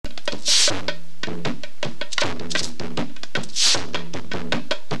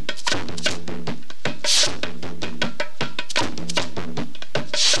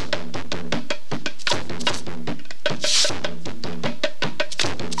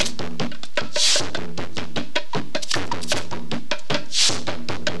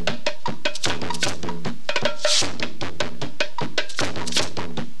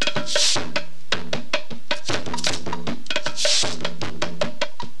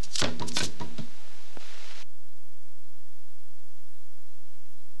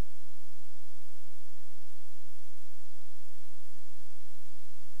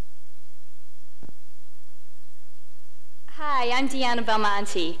Hi, I'm Deanna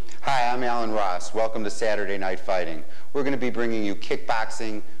Belmonte. Hi, I'm Alan Ross. Welcome to Saturday Night Fighting. We're going to be bringing you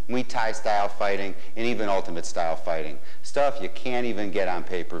kickboxing, Muay Thai style fighting, and even ultimate style fighting. Stuff you can't even get on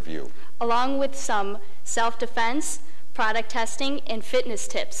pay-per-view. Along with some self-defense, product testing, and fitness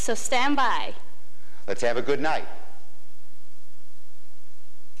tips, so stand by. Let's have a good night.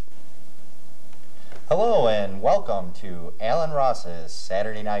 Hello and welcome to Alan Ross's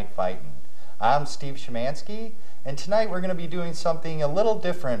Saturday Night Fighting. I'm Steve Szymanski, and tonight we're going to be doing something a little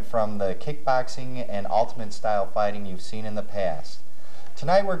different from the kickboxing and ultimate style fighting you've seen in the past.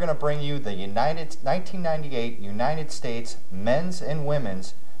 Tonight we're going to bring you the 1998 United States Men's and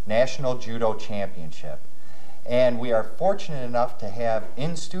Women's National Judo Championship. And we are fortunate enough to have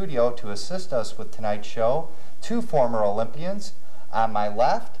in studio to assist us with tonight's show two former Olympians. On my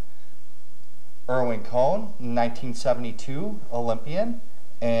left, Irwin Cohen, 1972 Olympian,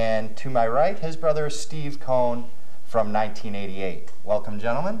 and to my right, his brother Steve Cohen from 1988. Welcome,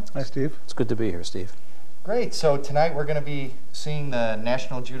 gentlemen. Hi, Steve. It's good to be here, Steve. Great. So tonight we're going to be seeing the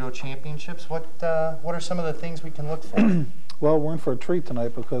National Judo Championships. What are some of the things we can look for? Well, we're in for a treat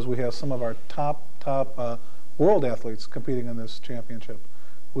tonight because we have some of our top world athletes competing in this championship.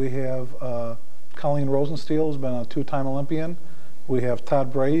 We have Colleen Rosensteel, who's been a two-time Olympian. We have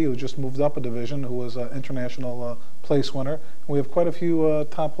Todd Brady, who just moved up a division, who was an international place winner. We have quite a few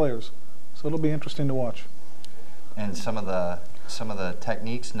top players, so it'll be interesting to watch. And some of the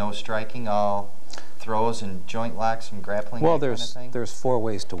techniques: no striking, all throws and joint locks and grappling. Well, that kind of thing? there's four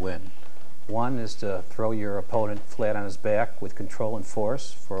ways to win. One is to throw your opponent flat on his back with control and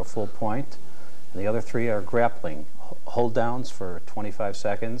force for a full point. And the other three are grappling, hold downs for 25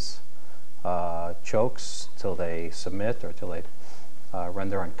 seconds, chokes till they submit or till they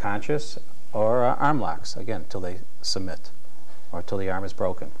render unconscious, or arm locks, again, till they submit or till the arm is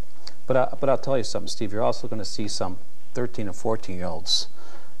broken. But I'll tell you something, Steve, you're also going to see some 13 and 14-year-olds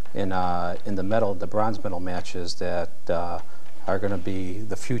in the bronze medal matches that are going to be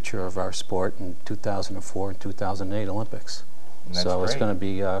the future of our sport in 2004 and 2008 Olympics. So great. It's going to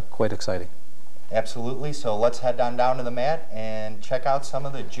be quite exciting. Absolutely. So let's head down to the mat and check out some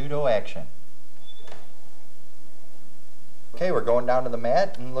of the judo action. Okay, we're going down to the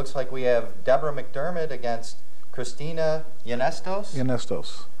mat, and it looks like we have Deborah McDermott against Christina Ionestos.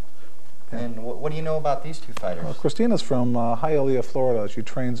 Ionestos. Yeah. And what do you know about these two fighters? Well, Christina's from Hialeah, Florida. She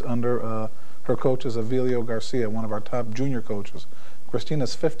trains under her coach is Avilio Garcia, one of our top junior coaches.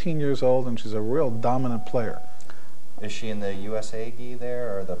 Christina's 15 years old, and she's a real dominant player. Is she in the USA gi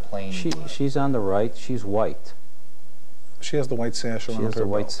there, or the plain? She's on the right. She's white. She has the white sash around her belt. She has the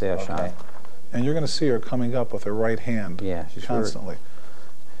white sash on. And you're going to see her coming up with her right hand. Yeah, she's constantly.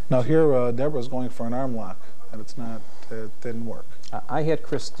 Now here, Deborah's going for an arm lock, and it didn't work. I had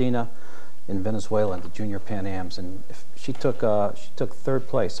Christina in Venezuela in the Junior Pan Ams, and she took third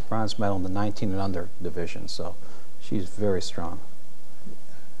place, bronze medal in the 19 and under division. So she's very strong.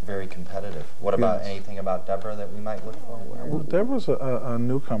 Very competitive. What about anything about Deborah that we might look for? Well, Deborah's a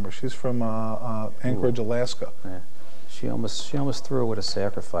newcomer. She's from Anchorage, Alaska. Yeah. She almost threw it with a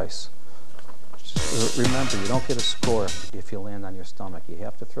sacrifice. Just remember, you don't get a score if you land on your stomach. You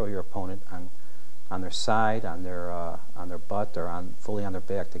have to throw your opponent on their side, on their butt, or fully on their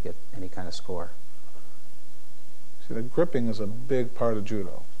back to get any kind of score. See, the gripping is a big part of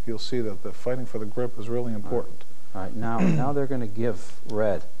judo. You'll see that the fighting for the grip is really important. All right, now they're going to give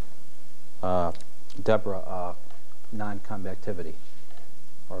Deborah non-combativity,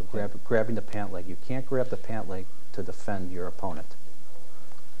 or grabbing the pant leg. You can't grab the pant leg to defend your opponent.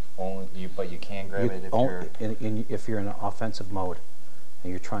 But you can grab it if you're in an offensive mode and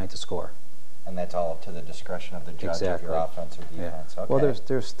you're trying to score. And that's all up to the discretion of the judge. Exactly. Of your offense or defense. Yeah. Okay. Well,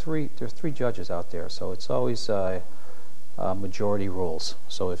 there's three judges out there, so it's always majority rules.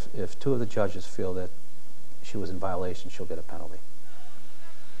 So if two of the judges feel that she was in violation, she'll get a penalty.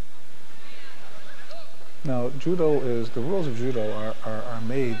 Now, the rules of judo are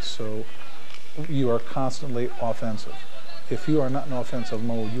made so you are constantly offensive. If you are not in offensive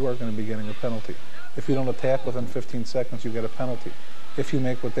mode, you are going to be getting a penalty. If you don't attack within 15 seconds, you get a penalty. If you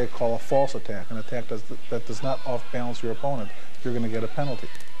make what they call a false attack, an attack that does not off-balance your opponent, you're going to get a penalty.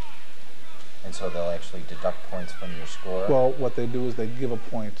 And so they'll actually deduct points from your score? Well, what they do is they give a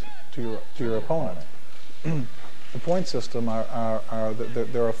point to your opponent. The point system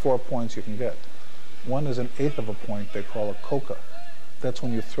there are 4 points you can get. One is 1/8 of a point they call a coca. That's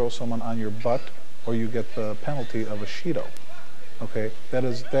when you throw someone on your butt, or you get the penalty of a shido. Okay, that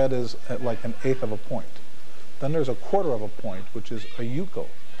is like 1/8 of a point. Then there's 1/4 of a point, which is a yuko.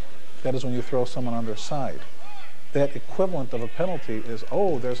 That is when you throw someone on their side. That equivalent of a penalty is,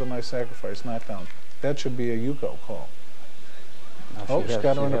 oh, there's a nice sacrifice, knockdown. That should be a yuko call. Oh, she's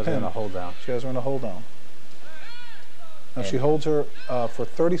got her in a pin. A hold down. She has her in a hold down. Now, she holds her for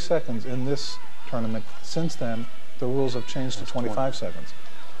 30 seconds in this tournament. Since then, the rules have changed to 25 seconds.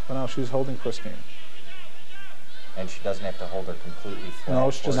 But now she's holding Christine. And she doesn't have to hold her completely flat.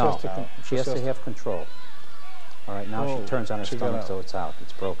 No, she just has to. She has to have control. All right, now she turns on her stomach, so it's out.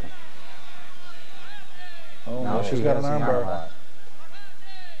 It's broken. Oh, now no, she's got an arm bar.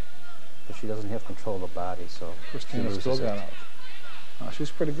 But she doesn't have control of the body, so Christina's still got out. She's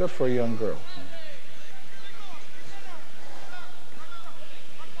pretty good for a young girl.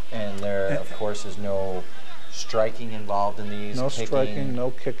 And there, of course, is no striking involved in these. No striking,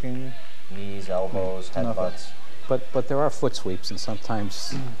 no kicking. Knees, elbows, headbutts. But there are foot sweeps, and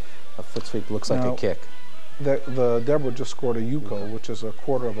sometimes a foot sweep looks like a kick. The Deborah just scored a Yuko, which is a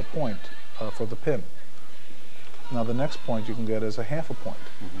quarter of a point for the pin. Now the next point you can get is a half a point.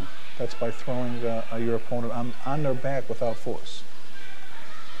 That's by throwing your opponent on their back without force.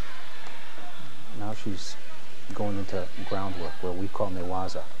 Now she's going into groundwork, where we call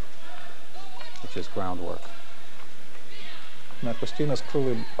newaza, which is groundwork. Now Christina's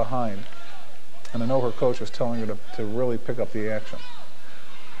clearly behind, and I know her coach is telling her to really pick up the action.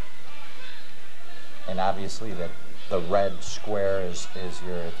 And obviously the red square is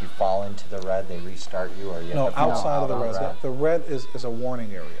your, if you fall into the red, they restart you, or you have to fall outside of the red. red. The red is a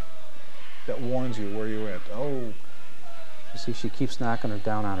warning area that warns you where you're at. Oh. You see, she keeps knocking her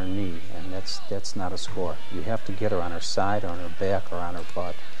down on her knee, and that's not a score. You have to get her on her side, or on her back, or on her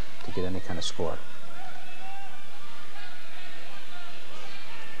butt to get any kind of score.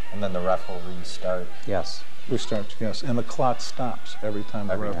 And then the ref will restart. Yes. Restart, yes. And the clock stops every time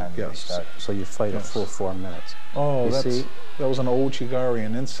the ref, restart. So you fight a full 4 minutes. Oh, you see? That was an Ouchigari,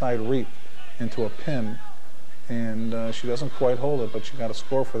 an inside reap into a pin, and she doesn't quite hold it, but she got a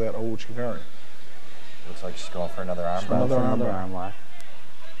score for that Ouchigari. Looks like she's going for another arm bar. Another arm lock.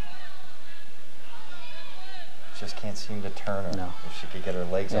 Just can't seem to turn her. No. If she could get her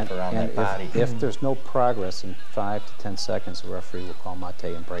legs up around that body. If there's no progress in 5 to 10 seconds, the referee will call mate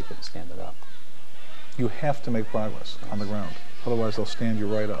and break it and stand it up. You have to make progress on the ground. Otherwise, they'll stand you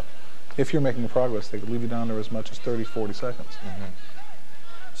right up. If you're making progress, they could leave you down there as much as 30, 40 seconds.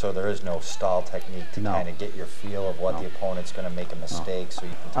 So there is no stall technique to kind of get your feel of what the opponent's going to make a mistake, so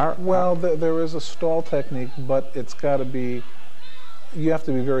you can take Well, there is a stall technique, but it's got to be, you have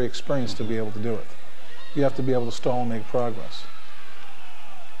to be very experienced to be able to do it. You have to be able to stall and make progress.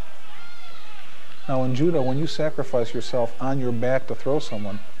 Now in judo, when you sacrifice yourself on your back to throw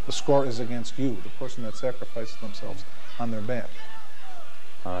someone, the score is against you, the person that sacrifices themselves on their back.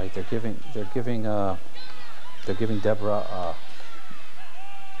 All right, they're giving Deborah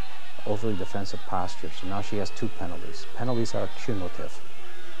overly defensive posture. So now she has 2 penalties. Penalties are cumulative.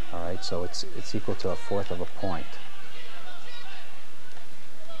 All right, so it's equal to a 1/4 of a point.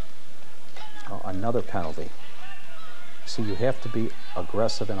 Another penalty. See, you have to be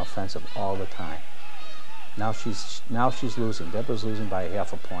aggressive and offensive all the time. Now she's losing. Deborah's losing by a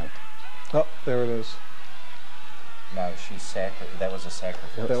 1/2 a point. Oh, there it is. Now that was a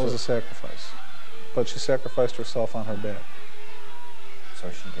sacrifice. That was a sacrifice. But she sacrificed herself on her back. So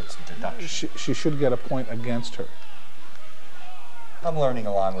she gets deduction. She should get a point against her. I'm learning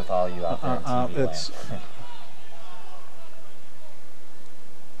along with all you out there in TV land.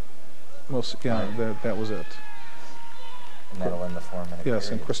 Well, yeah, that was it. And that'll end the 4-minute Yes,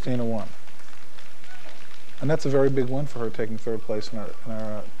 period. and Christina won. And that's a very big win for her, taking 3rd place in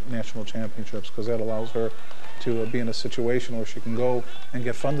our national championships, because that allows her to be in a situation where she can go and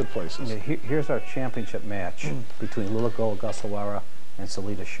get funded places. Yeah, here's our championship match between Liliko Gasawara and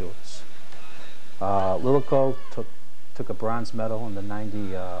Salita Shulis. Liliko took a bronze medal in the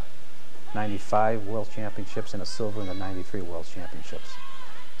 95 World Championships and a silver in the 93 World Championships.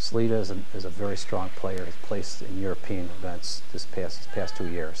 Salita is a very strong player. Has placed in European events this past 2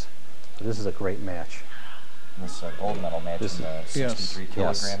 years. So this is a great match. This gold medal match in the 63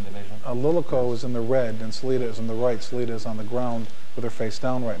 kilogram division. Liliko is in the red and Salita is in the right. Salita is on the ground with her face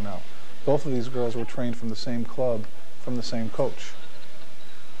down right now. Both of these girls were trained from the same club, from the same coach.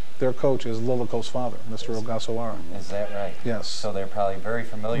 Their coach is Liliko's father, Mr. Ogasawara. Is that right? Yes. So they're probably very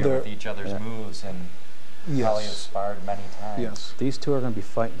familiar with each other's moves and probably have sparred many times. Yes. These two are going to be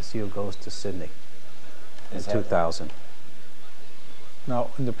fighting to see who goes to Sydney in 2000.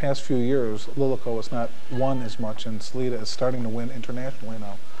 Now, in the past few years, Liliko has not won as much, and Salita is starting to win internationally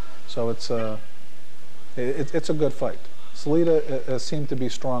now. So it's a good fight. Salita seemed to be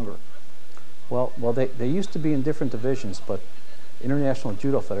stronger. Well, they used to be in different divisions, but International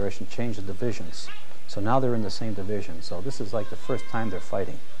Judo Federation changed the divisions. So now they're in the same division. So this is like the first time they're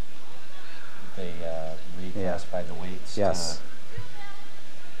fighting. They reclassified the weights. Yes.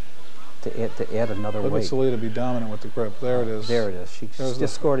 to add another Look at weight. Salida be dominant with the grip. There it is. There it is. She There's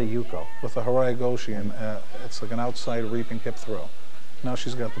just scored a Yuko. With the Harai Goshi, and it's like an outside reaping hip throw. Now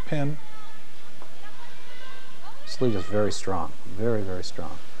she's got the pin. Salida's very strong. Very, very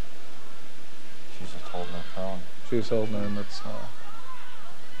strong. She's just holding her prone. She's holding it, and it's...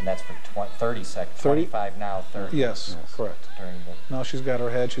 And that's for 30 seconds. 30? 25 now, 30. Yes, correct. During the Now she's got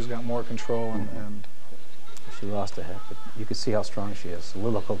her head. She's got more control, and She lost a head, but you can see how strong she is.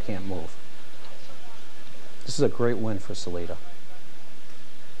 Lilico can't move. This is a great win for Salida.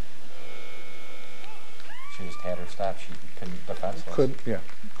 she just had her stop. She couldn't defenseless.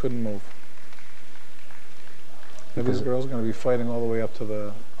 couldn't move. Now these girls are going to be fighting all the way up to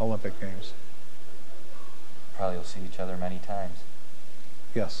the Olympic Games. Probably will see each other many times.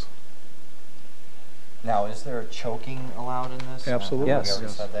 Yes. Now, is there a choking allowed in this? Absolutely. Yes. We already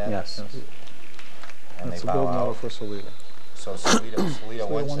Yes. said that? Yes. And That's they a gold bow medal out. for Salida. So Salida wins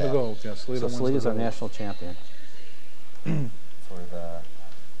won that the gold. Yes, Salida So wins Salida's the our gold. national champion. for the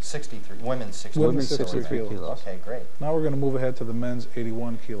 63, women's 63. Women's 63 kilos. Okay, great. Now we're going to move ahead to the men's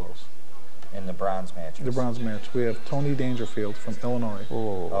 81 kilos. In the bronze matches. The bronze match. We have Tony Dangerfield from Illinois.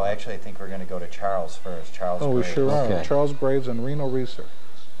 Oh, actually, I think we're going to go to Charles first. Charles Oh, we Graves. sure are. Okay. Charles Graves and Reno Reeser.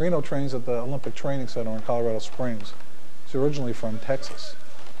 Reno trains at the Olympic Training Center in Colorado Springs. He's originally from Texas,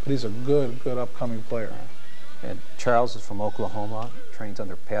 but he's a good upcoming player. And Charles is from Oklahoma, trains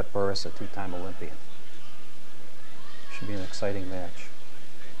under Pat Burris, a two-time Olympian. Should be an exciting match.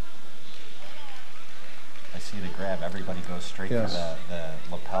 I see the grab. Everybody goes straight Yes. for the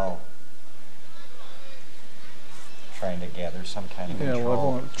lapel. Trying to gather some kind of Yeah, control. well,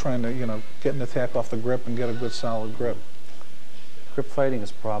 everyone's trying to, get an attack off the grip and get a good solid grip. Grip fighting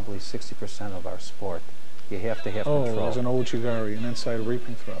is probably 60% of our sport. You have to have Oh, control. there's an Ouchigari, an inside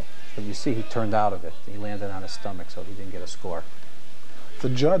reaping throw. But you see he turned out of it. He landed on his stomach, so he didn't get a score. The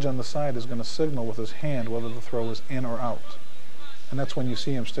judge on the side is going to signal with his hand whether the throw is in or out. And that's when you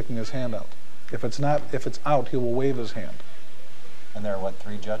see him sticking his hand out. If it's out, he will wave his hand. And there are, what,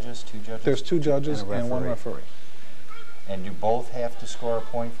 3 judges? 2 judges? There's 2 judges And a and 1 referee. referee. And do both have to score a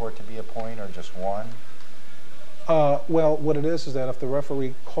point for it to be a point, or just one? Well, what it is that if the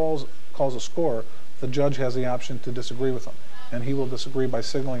referee calls a score, the judge has the option to disagree with him. And he will disagree by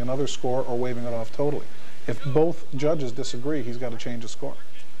signaling another score or waving it off totally. If both judges disagree, he's got to change the score.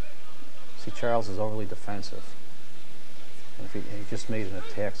 See, Charles is overly defensive. And if he just made an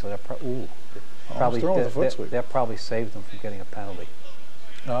attack, so that probably throwing with the foot sweep. that probably saved him from getting a penalty.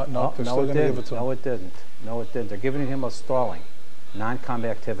 No, they're still going to give it to him. No, it didn't. No, it didn't. They're giving him a stalling,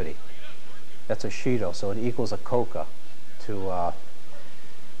 non-convectivity. That's a Shido, so it equals a Coca to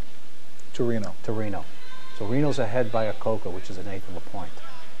Reno. Reno. So Reno's ahead by a Coca, which is an 1/8 of a point.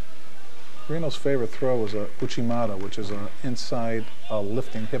 Reno's favorite throw is a Uchimata, which is an inside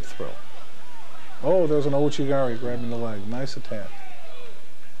lifting hip throw. Oh, there's an Ouchigari grabbing the leg. Nice attack.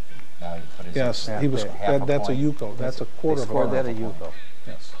 Now he put his Yes, Yeah, he was. half a That's a point. Yuko. That's a quarter They of a scored that point. a Yuko.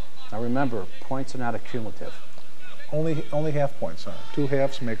 Yes. Now remember, points are not accumulative. Only half points are. 2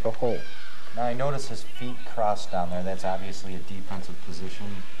 halves make a whole. Now I notice his feet crossed down there. That's obviously a defensive position.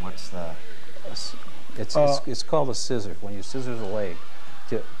 What's the... It's called a scissors. When you scissors a leg,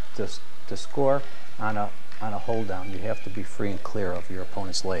 to score on a hold down, you have to be free and clear of your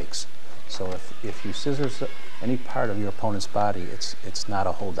opponent's legs. So if you scissors any part of your opponent's body, it's not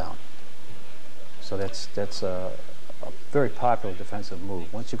a hold down. So that's a very popular defensive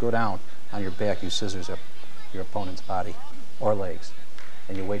move. Once you go down on your back, you scissors up your opponent's body or legs,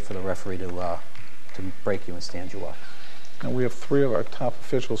 and you wait for the referee to break you and stand you up. And we have 3 of our top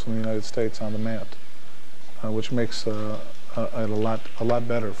officials from the United States on the mat, which makes it a lot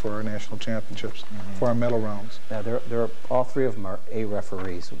better for our national championships, for our medal rounds. Yeah, all 3 of them are A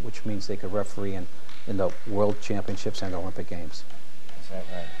referees, which means they could referee in the World Championships and the Olympic Games. Is that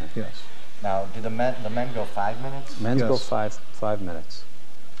right? Yes. Now, do the men go 5 minutes? Men's go Yes. 5 minutes.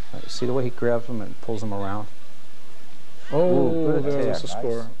 See the way he grabs them and pulls them around? Oh, good there's attack. a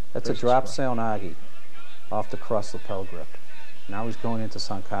score. That's a There's drop score. Seonagi off the cross lapel grip. Now he's going into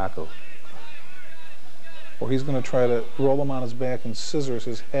Sankaku. Or he's going to try to roll him on his back and scissors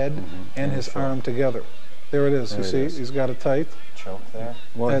his head and his arm together. There it is. There You it see, is. he's got it tight. Choke there?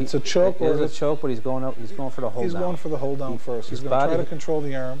 Well, That's a choke, It or is a it's- choke, but he's going up. He's going for the hold He's down. going for the hold down first. He's his going to try body- to control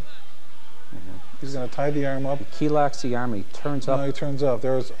the arm. He's going to tie the arm up. He key locks the arm and he turns up. No, he turns up.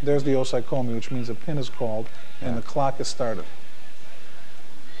 There's the osaikomi, which means a pin is called and the clock is started.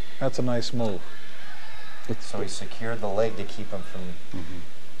 That's a nice move. So he secured the leg to keep him from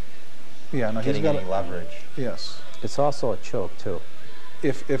Yeah, no, he's getting got any leverage. Yes. It's also a choke too.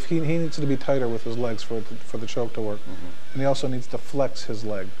 If he needs to be tighter with his legs for the choke to work, and he also needs to flex his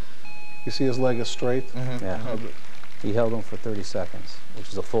leg. You see his leg is straight? Yeah. He held him for 30 seconds, which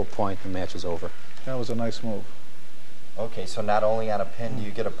is a full point. The match is over. That was a nice move. Okay, so not only on a pin do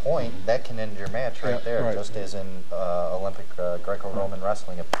you get a point, that can end your match right there, right. just as in Olympic Greco-Roman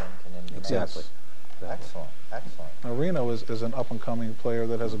wrestling, a pin can end your Exactly. match. Excellent, excellent. Now, Reno is an up-and-coming player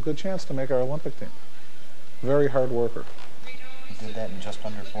that has a good chance to make our Olympic team. Very hard worker. He did that in just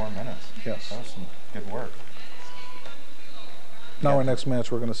under 4 minutes. Yes. That was some good work. Now our next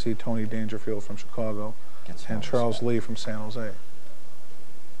match, we're going to see Tony Dangerfield from Chicago and Charles Lee from San Jose.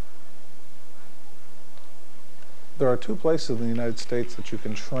 There are 2 places in the United States that you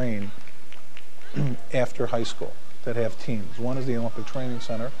can train after high school that have teams. One is the Olympic Training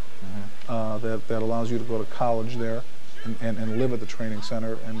Center that allows you to go to college there and live at the training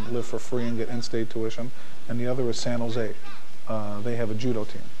center and live for free and get in-state tuition. And the other is San Jose. They have a judo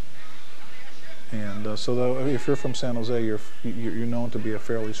team. And so if you're from San Jose, you're known to be a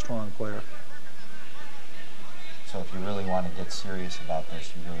fairly strong player. So if you really want to get serious about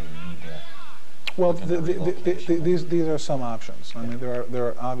this, you really need to. Well, these are some options. I mean, there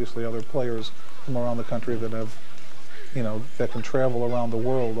are obviously other players from around the country that have, that can travel around the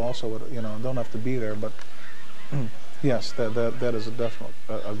world also. Don't have to be there, but yes, that is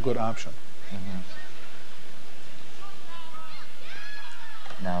a good option.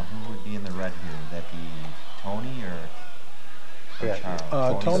 Now, who would be in the red here? Would that be Tony or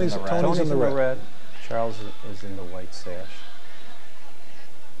Charles? Tony's in the red. Charles is in the white sash.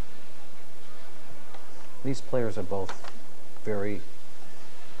 These players are both very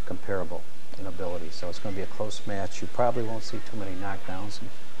comparable in ability, so it's going to be a close match. You probably won't see too many knockdowns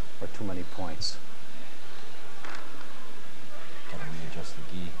or too many points. Gotta readjust the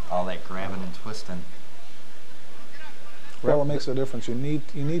gi. All that grabbing and twisting. Well, it makes a difference. You need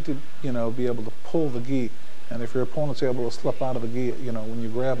to be able to pull the gi, and if your opponent's able to slip out of the gi, when you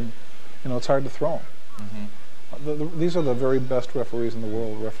grab them, it's hard to throw them. These are the very best referees in the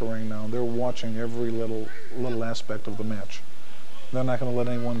world refereeing now. They're watching every little aspect of the match. They're not going to let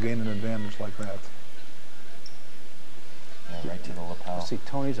anyone gain an advantage like that. Yeah, right to the lapel. You see,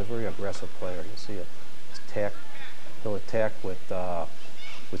 Tony's a very aggressive player. You see, he'll attack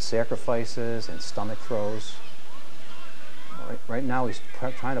with sacrifices and stomach throws. Right now, he's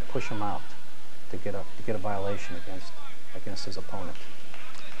trying to push him out to get a violation against his opponent.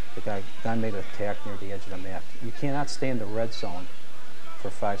 The guy made an attack near the edge of the mat. You cannot stay in the red zone for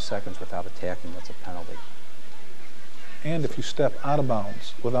 5 seconds without attacking. That's a penalty. And if you step out of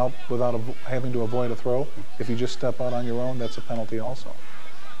bounds without having to avoid a throw, if you just step out on your own, that's a penalty also.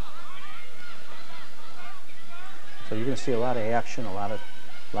 So you're going to see a lot of action, a lot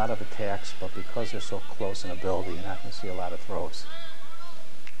of attacks, but because they're so close in ability, you're not going to see a lot of throws.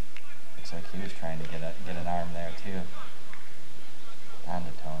 Looks like he was trying to get an arm there too. On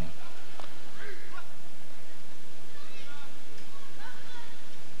to Tony.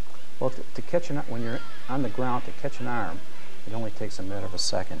 Well, to catch when you're on the ground, to catch an arm, it only takes a matter of a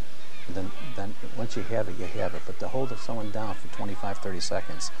second. And then once you have it, you have it. But to hold someone down for 25, 30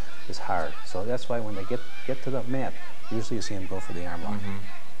 seconds is hard. So that's why when they get to the mat, usually you see them go for the arm lock.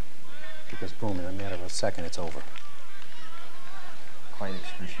 Because boom, in a matter of a second, it's over. Quite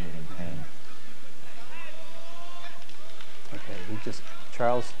excruciating pain. Okay,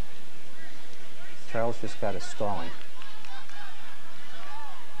 Charles just got his stalling.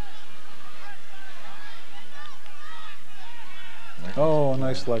 Oh, a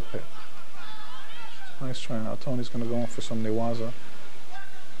nice leg pick. Nice try. Now Tony's going to go in for some Newaza.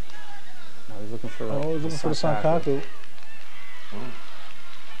 Now he's looking for he's looking for the Sankaku.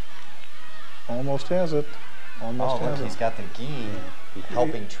 Almost has it. Almost has it. He's got the gi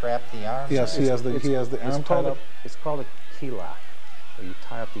helping trap the arm. Yes, he has the arm tied up. It's called a key lock, where you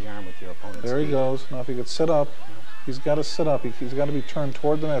tie up the arm with your opponent's There he gi. goes. Now if he could sit up, he's got to sit up. He's got to be turned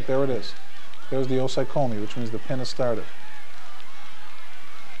toward the net. There it is. There's the osaikomi, which means the pin is started.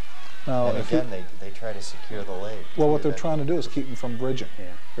 Now, And again, they try to secure the leg. Well, what they're trying to do is keep him from bridging.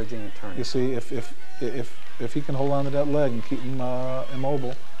 Yeah, bridging and turning. You see, if he can hold on to that leg and keep him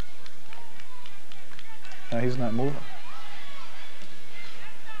immobile, now he's not moving.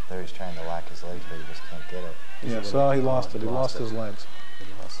 There he's trying to lock his legs, but he just can't get it. Yeah, so he lost it. He lost his legs. He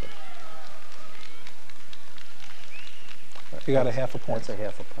lost it. He got a half a point. That's a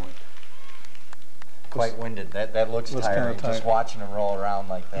half a point. Quite winded. That looks tiring. Just watching him roll around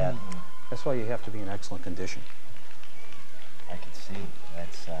like that. That's why you have to be in excellent condition. I could see.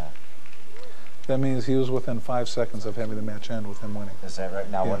 That means he was within 5 seconds of having the match end with him winning. Is that right?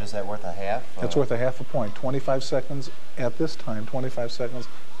 Now, what is that worth? A half? That's worth a half a point. 25 seconds at this time, 25 seconds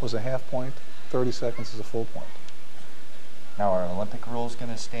was a half point. 30 seconds is a full point. Now, are Olympic rules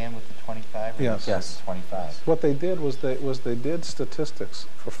going to stand with the 25? Or Yes. Yes. 25. What they did was they did statistics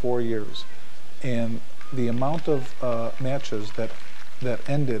for 4 years, and the amount of matches that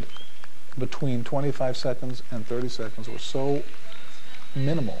ended between 25 seconds and 30 seconds were so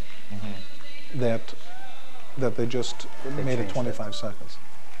minimal that they just made it 25 seconds.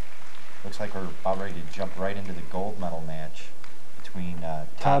 Looks like we're about ready to jump right into the gold medal match between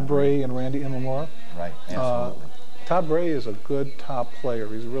Todd Bray and Randy Imamura. Right, absolutely. Todd Bray is a good top player.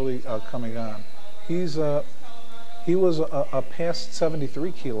 He's really coming on. He was a past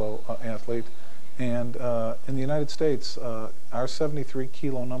 73 kilo athlete, and in the United States, our 73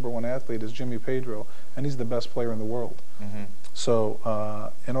 kilo #1 athlete is Jimmy Pedro, and he's the best player in the world.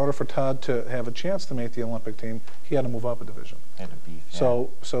 So in order for Todd to have a chance to make the Olympic team, he had to move up a division. Had to beef, yeah.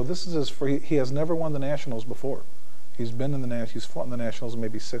 So this is he has never won the nationals before. He's been in the he's fought in the nationals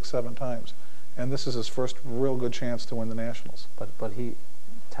maybe 6, 7 times, and this is his first real good chance to win the nationals. But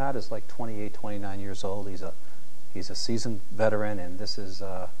Todd is like 28, 29 years old. He's a seasoned veteran, and this is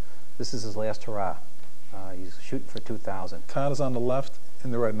his last hurrah. He's shooting for 2,000. Todd is on the left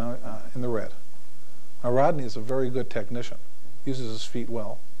in the red now. Now Rodney is a very good technician. Uses his feet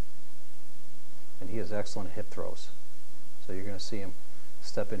well. And he has excellent hip throws. So you're going to see him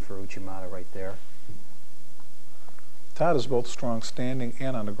step in for Uchimata right there. Todd is both strong standing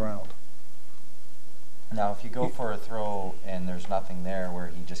and on the ground. Now, if you go for a throw and there's nothing there, where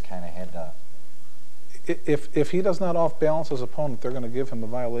he just kind of had to... If he does not off-balance his opponent, they're going to give him a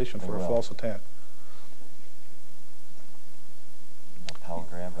violation for a false attack. Lapel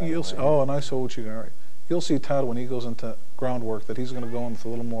grab right away. Oh, nice Ouchigari. You'll see Todd when he goes into groundwork that he's going to go in with a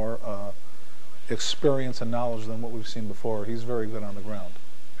little more experience and knowledge than what we've seen before. He's very good on the ground.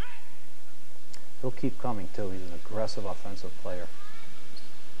 He'll keep coming, too. He's an aggressive offensive player.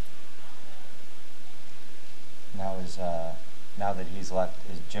 Now that he's left,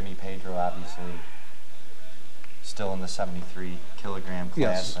 is Jimmy Pedro obviously still in the 73 kilogram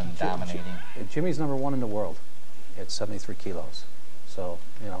class and dominating? Jimmy's #1 in the world at 73 kilos. So,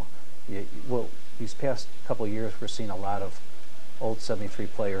 these past couple of years, we're seeing a lot of old 73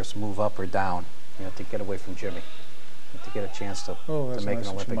 players move up or down, to get away from Jimmy, to get a chance to make an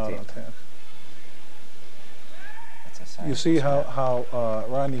Olympic team. Attack. That's a sign. You see how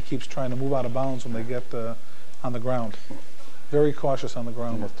Rodney keeps trying to move out of bounds when they get on the ground. Very cautious on the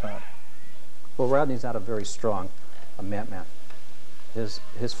ground with Todd. Well, Rodney's not a very strong mat man.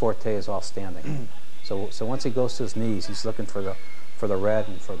 His forte is all standing. So once he goes to his knees, he's looking for the red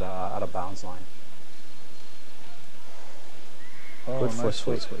and for the out of bounds line. Oh, Good nice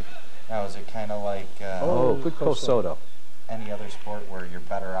foot sweep. Now, is it kind of like Good Kosoto. any other sport where you're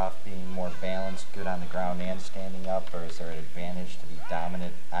better off being more balanced, good on the ground and standing up, or is there an advantage to be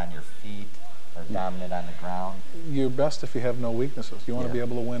dominant on your feet or dominant on the ground? You're best if you have no weaknesses. You want to be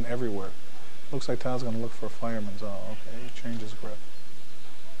able to win everywhere. Looks like Todd's going to look for a fireman's. Oh, okay. He changes grip.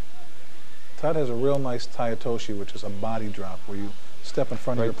 Todd has a real nice Tayatoshi, which is a body drop where you step in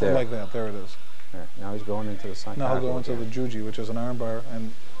front of your foot like that. There it is. Right. Now he's going into the Sankaku. Now he'll go into the Juji, which is an arm bar,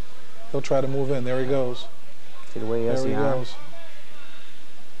 and he'll try to move in. There he goes. See the way he has the arm? Goes.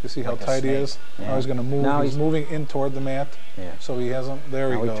 You see how Like a tight he snake. is? Yeah. Now he's going to move. Now he's moving in toward the mat. Yeah. So he hasn't.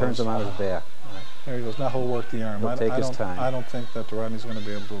 There he goes. Now he turns him on his back. Right. There he goes. Now he'll work the arm. He'll take his time. I don't think that Rodney's going to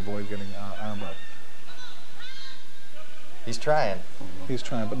be able to avoid getting arm bar. He's trying. He's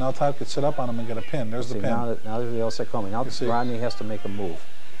trying, but now Todd could sit up on him and get a pin. There's the pin. Now there's the El Secome. Now Rodney has to make a move.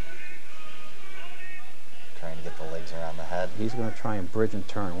 Trying to get the legs around the head. He's going to try and bridge and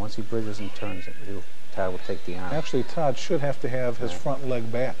turn. Once he bridges and turns, Todd will take the arm. Actually, Todd should have to have his front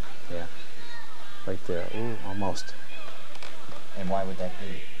leg back. Yeah. Right there. Ooh, almost. And why would that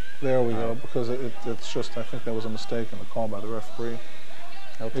be? There we go, because it's just, I think that was a mistake in the call by the referee.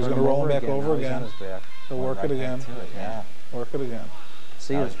 He's going to roll him back over again. He's on his back. He'll work it again. Work it again.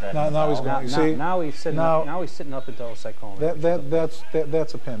 See, Now he's going. See, now he's sitting up into El Secome.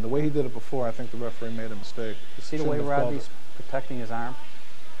 that's a pin. The way he did it before, I think the referee made a mistake. You see the way Rodney's protecting his arm?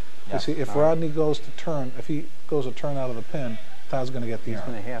 You see, if Rodney goes to turn, if he goes to turn out of the pin, Todd's going to get the arm. He's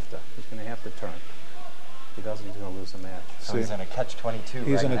going to have to turn. If he doesn't, he's going to lose the match. So he's in a catch-22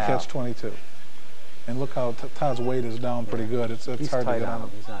 He's in a now. catch-22. And look how Todd's weight is down pretty good. It's he's hard to tight get on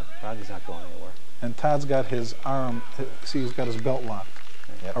him. Rodney's not going anywhere. And Todd's got his arm, see, he's got his belt locked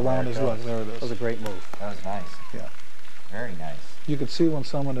around his leg. There it is. That was a great move. That was nice. Yeah. Very nice. You can see when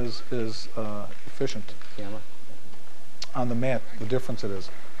someone is efficient Camera. on the mat, the difference it is.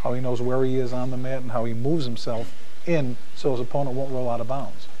 How he knows where he is on the mat and how he moves himself in so his opponent won't roll out of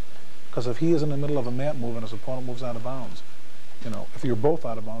bounds. Because if he is in the middle of a mat move and his opponent moves out of bounds, if you're both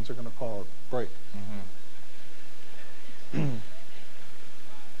out of bounds, they're going to call it break.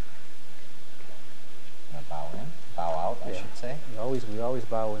 Bow in, bow out, I Yeah. should say. We always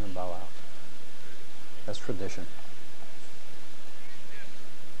bow in and bow out. That's tradition.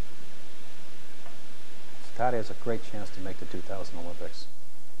 Scotty has a great chance to make the 2000 Olympics.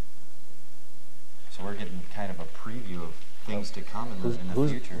 So we're getting kind of a preview of things to come in the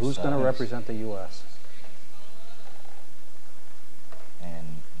future. Who's so going to represent the U.S.?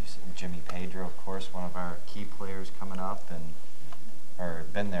 And you see Jimmy Pedro, of course, one of our key players coming up, or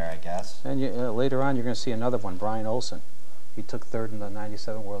been there, I guess. And later on, you're going to see another one, Brian Olsen. He took third in the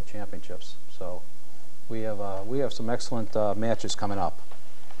 '97 World Championships. So we have some excellent matches coming up.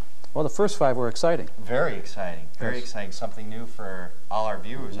 Well, the first 5 were exciting. Very exciting. Very Yes. exciting. Something new for all our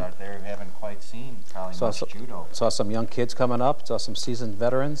viewers out there who haven't quite seen probably much judo. Saw some young kids coming up. Saw some seasoned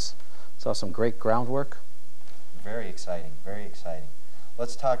veterans. Saw some great groundwork. Very exciting. Very exciting.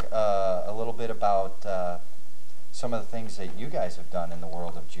 Let's talk a little bit about some of the things that you guys have done in the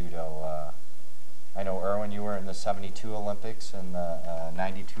world of judo. I know, Irwin, you were in the '72 Olympics and the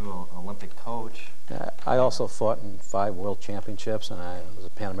 '92 Olympic coach. I also fought in 5 World Championships, and I was a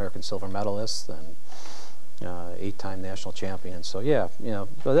Pan American silver medalist and 8-time national champion. So yeah,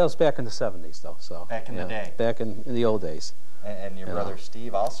 but that was back in the '70s, though. So Back in the day. Back in the old days. And your brother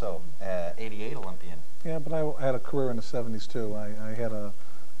Steve also, '88 Olympian. Yeah, but I had a career in the '70s too.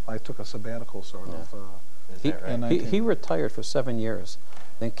 I took a sabbatical sort of. Is that right? He retired for 7 years,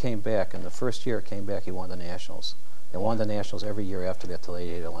 then came back, and the first year he came back, he won the nationals. And won the nationals every year after that till the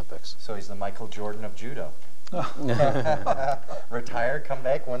 '88 Olympics. So he's the Michael Jordan of judo. Retire, come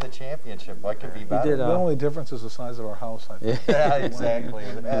back, win the championship. What could be better? The only difference is the size of our house, I think. Yeah, exactly.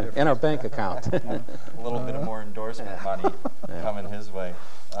 And our bank account. A little bit of more endorsement money coming his way.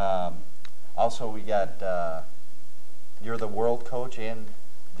 Also, we got, you're the world coach and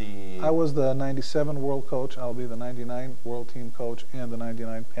the... I was the '97 world coach. I'll be the '99 world team coach and the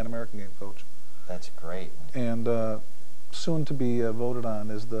 '99 Pan American game coach. That's great. And soon to be voted on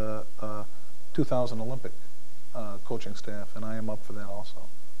is the 2000 Olympic coaching staff, and I am up for that also.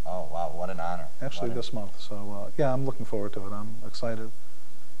 Oh, wow, what an honor. Actually, this month. So, yeah, I'm looking forward to it. I'm excited.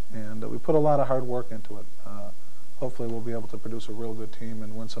 And we put a lot of hard work into it. Hopefully, we'll be able to produce a real good team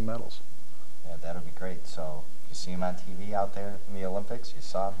and win some medals. Yeah, that'll be great. So, you see him on TV out there in the Olympics. You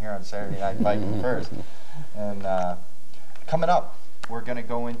saw him here on Saturday Night Fighting first. And coming up, we're going to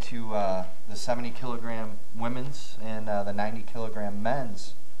go into the 70-kilogram women's and the 90-kilogram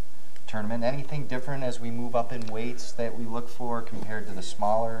men's tournament. Anything different as we move up in weights that we look for compared to the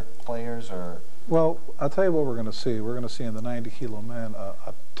smaller players? Or Well, I'll tell you what we're going to see. We're going to see in the 90-kilo men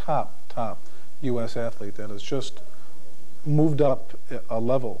a top U.S. athlete that has just moved up a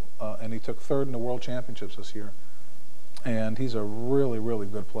level, and he took third in the World Championships this year. And he's a really, really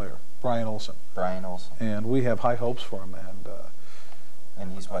good player, Brian Olsen. Brian Olsen. And we have high hopes for him.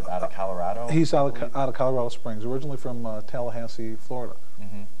 And he's what, out of Colorado? He's out of Colorado Springs, originally from Tallahassee, Florida.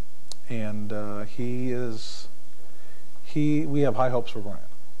 Mm-hmm. And we have high hopes for Brian,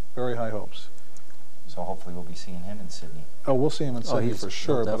 very high hopes. So hopefully we'll be seeing him in Sydney. Oh, we'll see him in Sydney for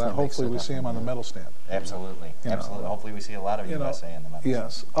sure, but hopefully we see him on the medal stand. Absolutely, absolutely. Hopefully we see a lot of USA in the medal stand.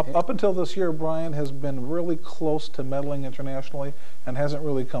 Yes. Up until this year, Brian has been really close to medaling internationally and hasn't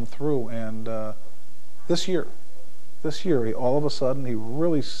really come through. And this year, all of a sudden, he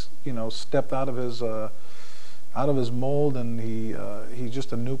really, stepped out of his mold, and he's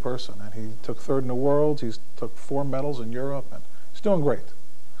just a new person. And he took third in the world. He's took 4 medals in Europe, and he's doing great.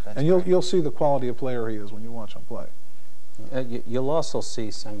 And you'll see the quality of player he is when you watch him play. You'll also see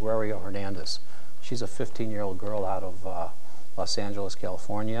Sanguario Hernandez. She's a 15-year-old girl out of Los Angeles,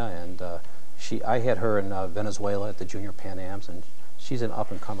 California, and I had her in Venezuela at the Junior Pan Ams, and she's an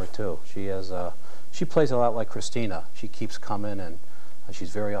up-and-comer too. She plays a lot like Christina. She keeps coming, and she's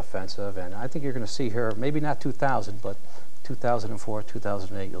very offensive, and I think you're going to see her, maybe not 2000, but 2004,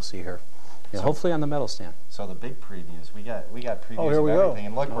 2008, you'll see her. Yeah, so hopefully on the medal stand. So the big previews, we got previews here of we everything, go.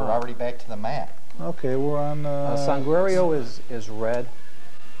 and look, we're already back to the mat. Okay, we're on... Sanguario is red.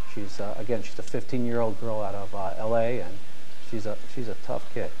 She's again, she's a 15-year-old girl out of L.A., and she's a tough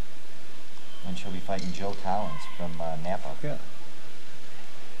kid. And she'll be fighting Jill Collins from Napa. Yeah.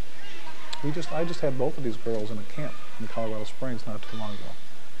 I just had both of these girls in a camp in Colorado Springs not too long ago.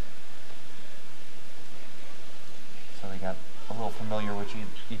 So they got a little familiar with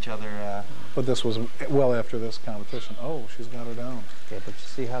each other. But this was well after this competition. Oh, she's got her down. Okay, but you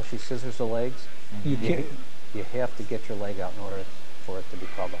see how she scissors the legs? Mm-hmm. You can't. You have to get your leg out in order for it to be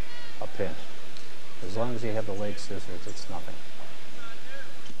called a pinch. As long as you have the leg scissors, it's nothing.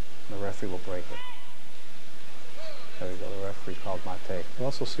 The referee will break it. There we go, the referee called mate. We'll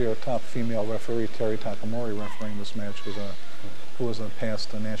also see our top female referee, Terry Takamori, refereeing this match, who was a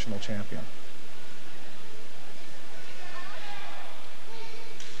past national champion.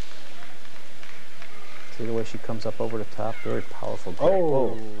 See the way she comes up over the top? Very powerful grip.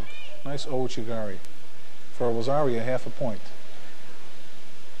 Oh, nice Ouchigari. For Wazaria, half a point.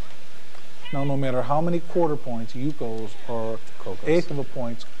 Now, no matter how many quarter points, Yukos, or Kokas. eighth of a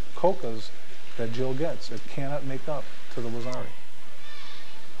points, Kokas, that Jill gets, it cannot make up to the Wazari.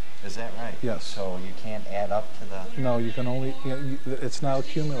 Is that right? Yes. So you can't add up to the... No, you can only, it's now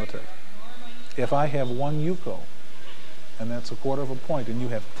cumulative. If I have one Yuko, and that's a quarter of a point, and you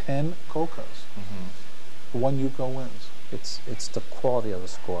have 10 Kokas, one Yuko wins. It's the quality of the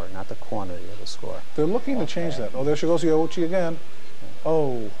score, not the quantity of the score. They're looking to change that. Oh, there she goes, Ouchi again.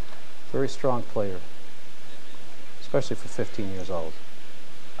 Oh. Very strong player, especially for 15 years old.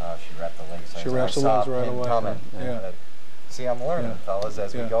 Oh, she wrapped the legs. She wraps the legs right away. Coming. Yeah. See, I'm learning, fellas,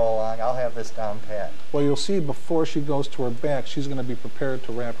 as we go along. I'll have this down pat. Well, you'll see before she goes to her back, she's going to be prepared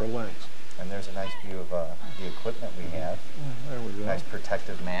to wrap her legs. And there's a nice view of the equipment we have. There we go. Nice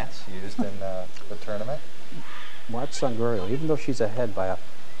protective mats used in the tournament. Watch Sangurio. Even though she's ahead by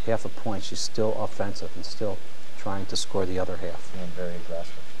half a point, she's still offensive and still trying to score the other half. Being very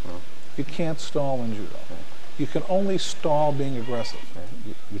aggressive. You can't stall in judo. You can only stall being aggressive.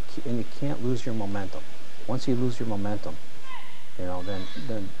 And you can't lose your momentum. Once you lose your momentum, you know,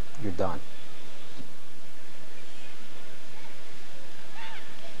 then you're done.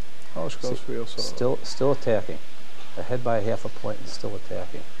 Oh, she goes for Yosoto. Still attacking. Ahead by half a point and still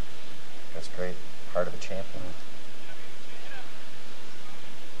attacking. That's great. Part of a champion.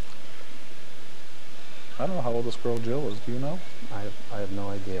 I don't know how old this girl Jill is. Do you know? I have no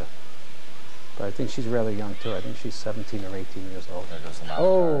idea. But I think she's rather young, too. I think she's 17 or 18 years old. There goes the mouth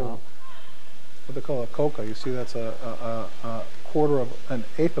Oh, what they call a coca. You see, that's a quarter of an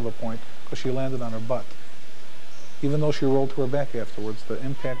eighth of a point because she landed on her butt. Even though she rolled to her back afterwards, the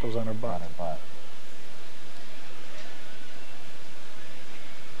impact was on her butt. On her butt.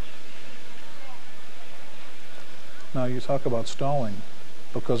 Now, you talk about stalling,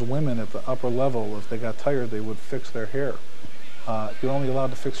 because women at the upper level, if they got tired, they would fix their hair. You're only allowed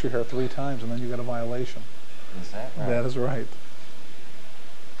to fix your hair 3 times, and then you get a violation. Is that right? That is right.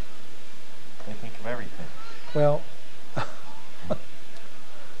 They think of everything. Well,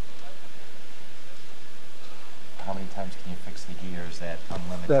 How many times can you fix the gear? Is that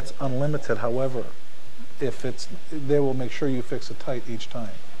unlimited? that's unlimited. However, if it's, they will make sure you fix it tight each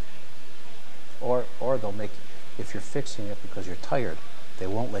time. Or they'll make, if you're fixing it because you're tired, they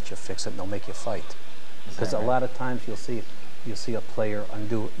won't let you fix it and they'll make you fight. Because a lot of times you'll see a player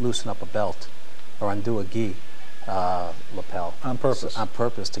loosen up a belt or undo a gi lapel On purpose. on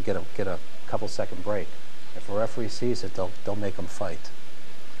purpose to get a couple-second break. If a referee sees it, they'll make them fight.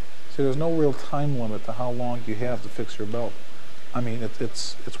 See, there's no real time limit to how long you have to fix your belt. I mean,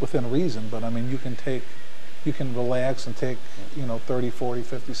 it's within reason, but I mean, you can relax and take, 30, 40,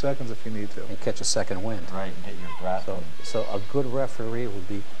 50 seconds if you need to. And catch a second wind. Right, and get your breath. So a good referee would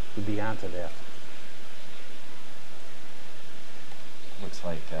be onto that. Looks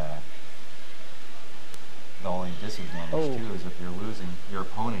like the only disadvantage too is if you're losing, your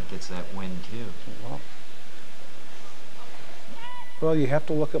opponent gets that win too. Well, you have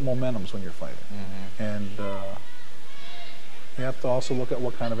to look at momentums when you're fighting. And you have to also look at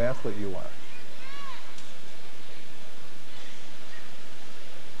what kind of athlete you are.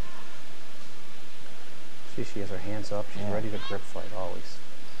 See, she has her hands up. She's ready to grip fight always.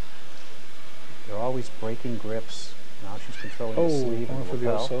 They're always breaking grips. Now she's controlling the sleeve and for the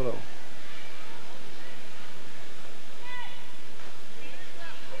the lapel. Osoto.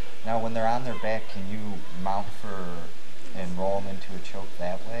 Now, when they're on their back, can you mount and roll them into a choke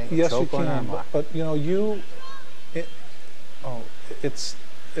that way? Yes, you Choke or an can, armlock. but it's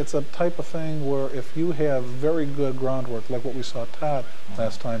a type of thing where if you have very good groundwork, like what we saw Todd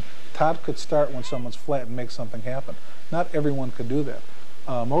last time, Todd could start when someone's flat and make something happen. Not everyone could do that.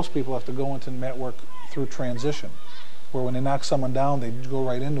 Most people have to go into mat work through transition, where when they knock someone down, they go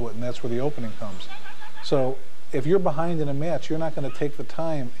right into it, and that's where the opening comes. So if you're behind in a match, you're not going to take the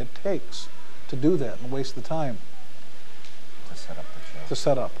time it takes to do that and waste the time To set up the choke. to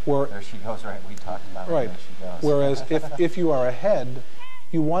set up. There she goes, right? We talked about it. Right. There she goes. Whereas if you are ahead,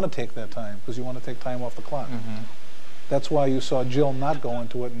 you want to take that time because you want to take time off the clock. That's why you saw Jill not go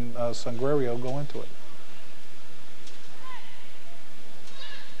into it and Sangrerio go into it.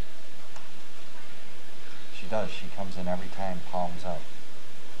 She does. She comes in every time, palms up.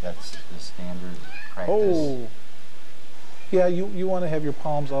 That's the standard practice. Oh. Yeah, you want to have your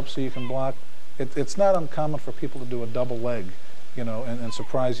palms up so you can block. It's not uncommon for people to do a double leg, you know, and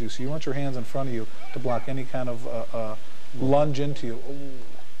surprise you. So you want your hands in front of you to block any kind of lunge into you. Ooh.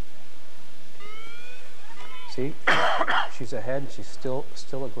 See, she's ahead, and she's still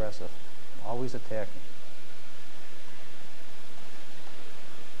aggressive, always attacking.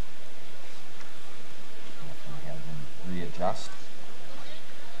 Readjust.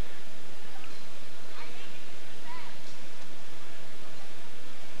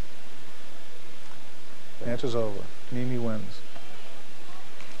 Match is over. Mimi wins.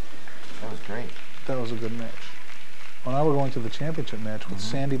 That was great. That was a good match. Well, now we're going to the championship match with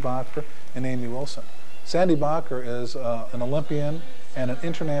Sandy Bacher and Amy Wilson. Sandy Bacher is an Olympian and an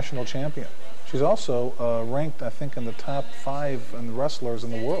international champion. She's also ranked, I think, in the top 5 in wrestlers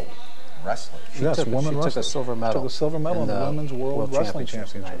in the world. Wrestlers. Yes, women wrestlers. Took a silver medal. Took a silver medal in the Women's World Wrestling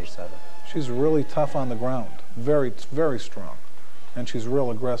Championships. In '97. She's really tough on the ground. Very, very strong. And she's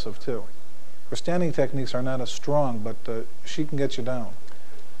real aggressive, too. Her standing techniques are not as strong, but she can get you down.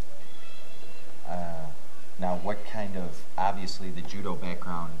 Now, what kind of, obviously, the judo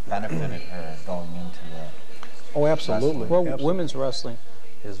background benefited her going into the... Oh, absolutely. Well, absolutely. women's wrestling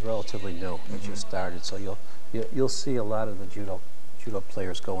is relatively new. It just started, so you'll see a lot of the judo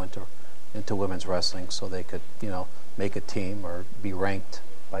players go into women's wrestling, so they could, you know, make a team or be ranked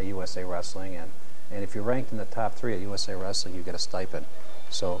by USA Wrestling, and if you're ranked in the top 3 at USA Wrestling, you get a stipend.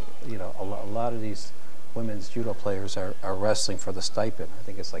 So, you know, a lot of these women's judo players are wrestling for the stipend. I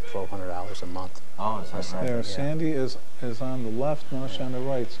think it's like $1,200 a month. Oh, is that right? There, Yeah. Sandy is on the left, now she's on the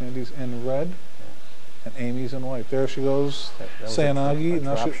right. Sandy's in red, and Amy's in white. There she goes, That was Sayanagi. a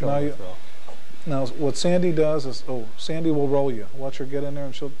drop shoulder throw. Now, what Sandy does is, Sandy will roll you. Watch her get in there,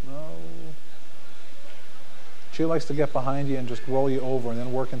 and she likes to get behind you and just roll you over and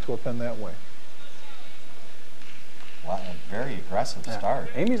then work into a pin that way. Wow, a very aggressive start.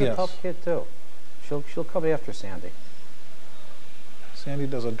 Amy's Yes. a tough kid too. She'll come after Sandy. Sandy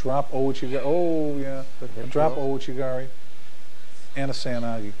does a drop ouchigari. Oh, yeah. Good A hip drop throw. ouchigari and a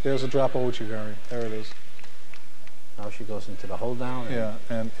Sayanagi. There's a drop ouchigari. There it is. Now she goes into the hold down. Yeah,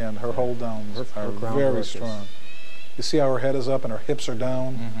 and her hold downs Her are ground very work is- strong. You see how her head is up and her hips are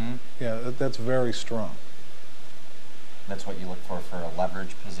down? Mm-hmm. Yeah, that's very strong. That's what you look for a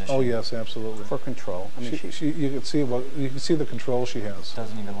leverage position. Oh, yes, absolutely. For control. I mean, You can see the control she has.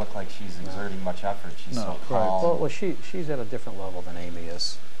 Doesn't even look like she's exerting much effort. She's No, so right. calm. well, she's at a different level than Amy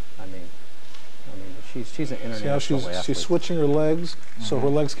is. I mean, she's an See how international athlete. she's switching her legs so her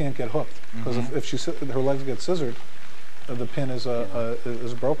legs can't get hooked. Because if her legs get scissored, the pin is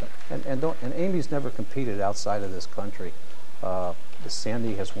broken. And Amy's never competed outside of this country.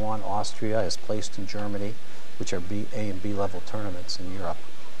 Sandy has won Austria, has placed in Germany, which are A and B level tournaments in Europe.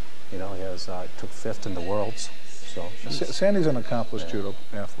 You know, he has took 5th in the Worlds. So Sandy's an accomplished judo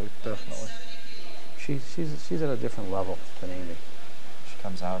athlete, definitely. she's at a different level than Amy. She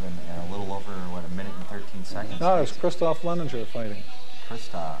comes out in a little over, what, 1 minute and 13 seconds. No, it's Christoph Leninger fighting.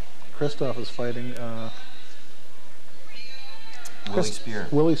 Christoph is fighting Willie Spear.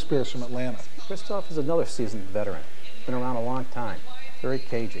 Willie Spears from Atlanta. Christoph is another seasoned veteran. Been around a long time. Very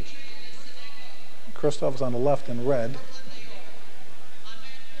cagey. Christoph is on the left in red.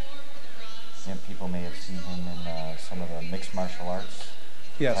 And people may have seen him in some of the mixed martial arts type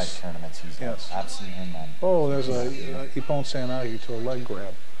Yes. tournaments he's in. Yes. I've seen him on. Oh, there's a Ippon Sayanagi to a leg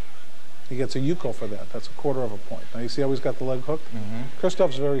grab. He gets a yuko for that. That's a 1/4 of a point. Now you see how he's got the leg hooked?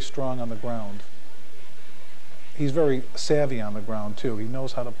 Christoph's very strong on the ground. He's very savvy on the ground too. He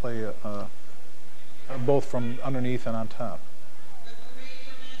knows how to play both from underneath and on top.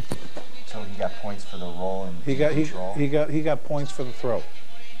 So he got points for the roll and He control. got points for the throw.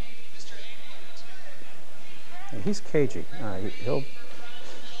 And he's cagey. He'll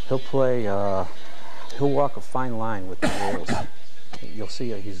play. He'll walk a fine line with the rules. You'll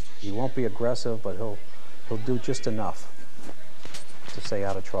see he won't be aggressive, but he'll do just enough to stay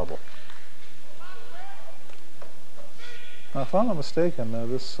out of trouble. Now, if I'm not mistaken,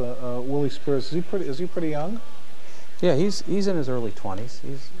 this Willie Spears, is he pretty young? Yeah, he's in his early 20s.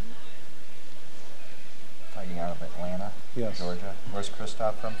 He's Fighting out of Atlanta, Yes. Georgia. Where's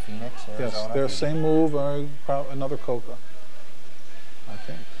Christoph from? Phoenix, Arizona? Yes, they're same move, another Coca, I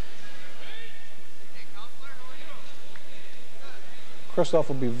think. Christoph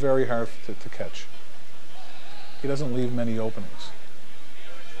will be very hard to catch. He doesn't leave many openings.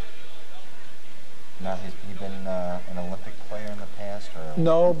 Now, has he been an Olympic player in the past? Or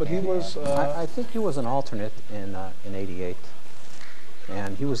No, but he was... I think he was an alternate in '88,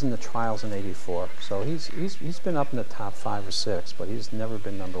 and he was in the trials in '84. So he's been up in the top 5 or 6, but he's never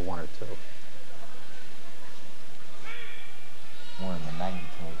been number 1 or 2. More in the 90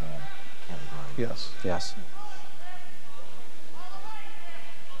 kilogram category. Yes. Yes.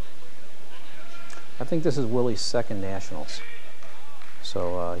 I think this is Willie's second nationals.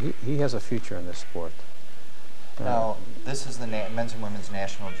 So he has a future in this sport. Now, this is the men's and women's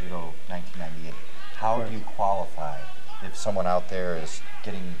national judo 1998. How do you qualify if someone out there is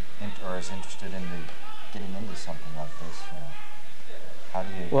getting or is interested in getting into something like this? You know, how do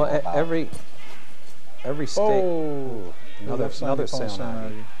you? Well, go about every state. Oh, another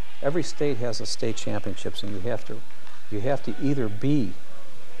sayonara. Every state has a state championships, and you have to either be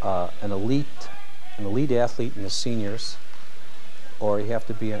an elite athlete in the seniors, or you have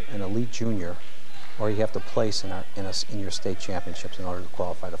to be an elite junior, or you have to place in your state championships in order to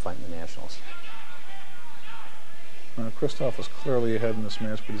qualify to fight in the nationals. Christoph is clearly ahead in this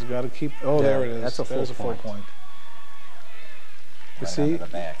match, but he's got to keep. Oh, there it is. That's a full point. You Right see, under the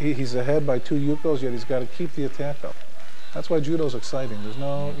back. he's ahead by 2 yukos, yet he's got to keep the attack up. That's why judo's exciting. There's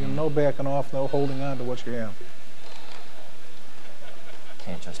no backing off, no holding on to what you have.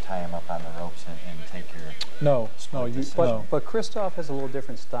 Can't just tie him up on the ropes and take your. No. But Christoph has a little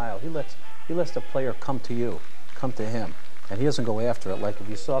different style. He lets the player come to him, and he doesn't go after it. Like if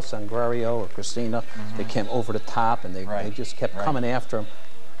you saw Sangrario or Christina, they came over the top and they just kept coming after him.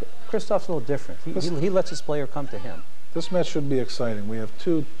 Christoph's a little different. He lets his player come to him. This match should be exciting. We have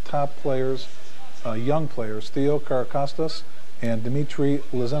 2 top players, young players, Theo Karakostas and Dmitry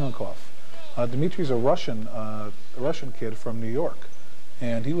Lizenkov. Dmitry's a Russian kid from New York,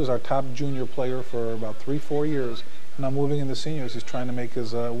 and he was our top junior player for about 3-4 years. Now moving into seniors, he's trying to make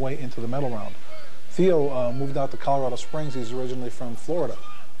his way into the medal round. Theo moved out to Colorado Springs. He's originally from Florida,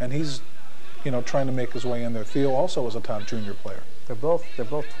 and he's, trying to make his way in there. Theo also is a top junior player. They're both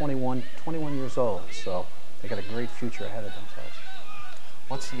 21 years old, so they got a great future ahead of themselves.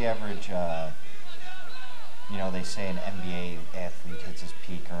 What's the average? They say an NBA athlete hits his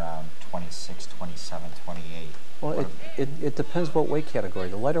peak around 26, 27, 28. Well, it depends what weight category.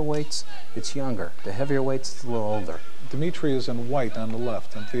 The lighter weights, it's younger. The heavier weights, it's a little older. Dmitry is in white on the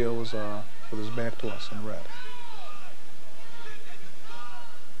left, and Theo is with his back to us in red.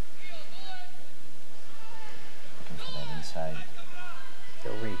 Looking for that inside.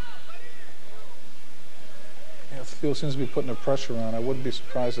 They'll read. Yeah, Theo seems to be putting the pressure on. I wouldn't be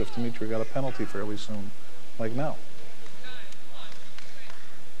surprised if Dmitry got a penalty fairly soon, like now.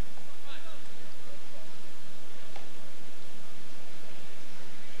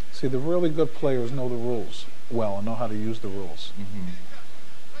 See, the really good players know the rules well and know how to use the rules.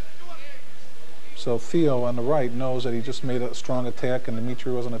 So Theo on the right knows that he just made a strong attack and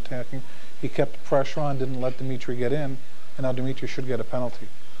Dmitry wasn't attacking. He kept the pressure on, didn't let Dmitry get in, and now Dmitry should get a penalty.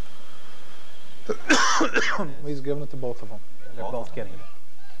 He's giving it to both of them. They're both getting it.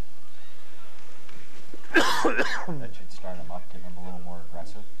 That should start him up, get him a little more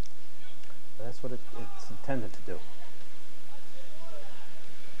aggressive. That's what it's intended to do.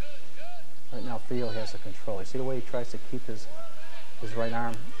 Right now, Theo has the control. You see the way he tries to keep his right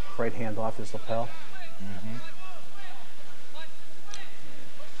hand off his lapel?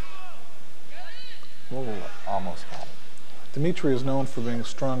 Whoa. Almost got it. Dmitry is known for being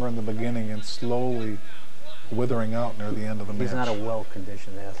stronger in the beginning and slowly withering out near the end of the match. He's not a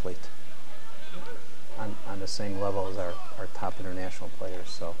well-conditioned athlete on the same level as our top international players,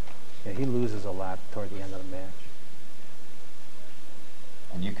 so he loses a lot toward the end of the match.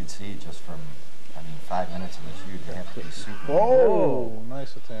 And you could see just from, 5 minutes of this, you'd have to be super. Oh,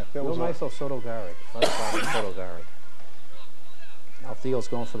 nice attack. That was nice Sotogari. Sotogari. Now Theo's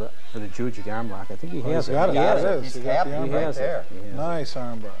going for the Juji arm lock. I think he has it. He has it. He's tapping him right there. Nice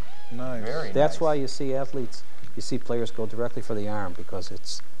armbar. Nice. Very That's nice. why you see athletes, players go directly for the arm, because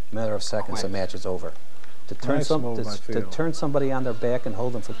it's a matter of seconds, the match is over. To turn Nice move by Theo. to turn somebody on their back and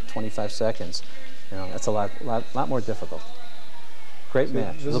hold them for 25 seconds, that's a lot more difficult. Great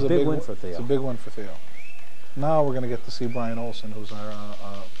match. This It's is a big win for Theo. It's a big win for Theo. Now we're going to get to see Brian Olsen, who's our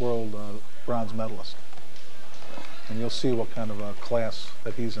world bronze medalist. And you'll see what kind of a class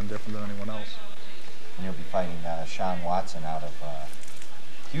that he's in, different than anyone else. And you'll be fighting Sean Watson out of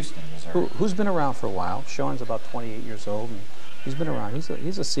Houston, Missouri. Who's been around for a while. Sean's about 28 years old, and he's been around.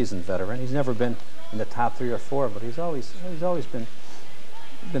 He's a seasoned veteran. He's never been in the top 3 or 4, but he's always been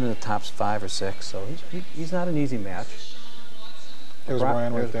in the top 5 or 6. So he's not an easy match. There's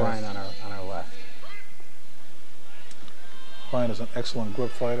Brian right there. Brian on our left. Brian is an excellent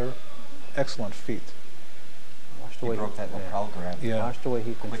grip fighter, excellent feet. Watch the He way broke that lapel grab. Yeah. Watch the way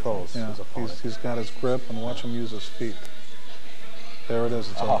he controls Yeah, his opponent. he's got his grip, and watch him use his feet. There it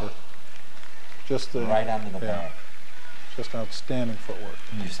is. It's over. Just Right onto the back. Just outstanding footwork.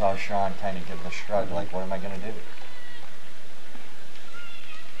 And you saw Sean kind of give the shrug, like, what am I going to do?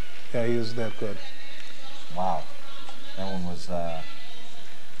 Yeah, he is that good. Wow. That one was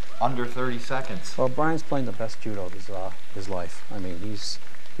under 30 seconds. Well, Brian's playing the best judo of his life. I mean, he's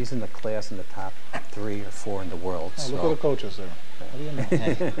in the class in the top 3 or 4 in the world. Oh, so. look at the coaches there. What do you know?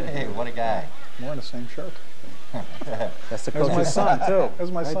 Hey, what a guy. I'm wearing the same shirt. That's the There's my coach's son, too.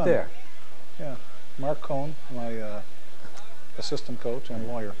 There's my right son. there. Yeah. Mark Cohen, my assistant coach and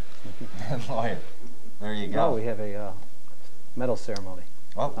lawyer. Lawyer. There you go. Oh, we have a medal ceremony.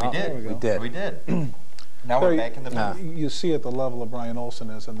 Well, we there we did. go. We did. Now we're back in the booth. You see at the level of Brian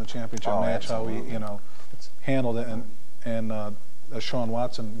Olsen is in the championship match absolutely. how he, handled it, and Sean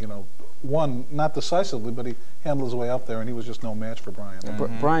Watson, won not decisively, but he handled his way up there, and he was just no match for Brian.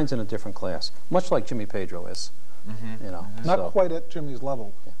 Brian's in a different class, much like Jimmy Pedro is. Not quite at Jimmy's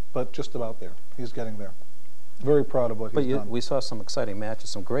level, but just about there. He's getting there. Very proud of what he's done. We saw some exciting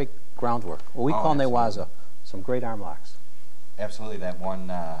matches, some great groundwork. What we call Newaza, some great arm locks. Absolutely, that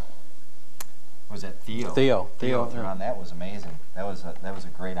one. Was that Theo? Theo threw on. That was amazing. That was a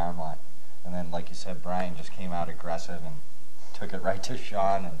great arm lock. And then, like you said, Brian just came out aggressive and took it right to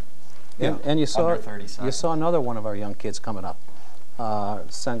Sean. And you saw under 30 seconds. You saw another one of our young kids coming up,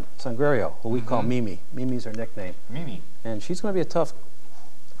 Sangrerio, who we call Mimi. Mimi's her nickname. Mimi. And she's going to be a tough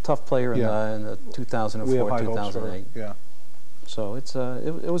player in the 2004, 2008. Yeah. So it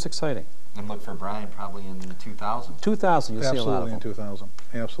was exciting. And look for Brian probably in the 2000s. 2000, you'll see a lot of them. Absolutely in 2000.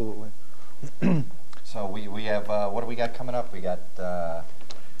 Absolutely. So we have, what do we got coming up? We got...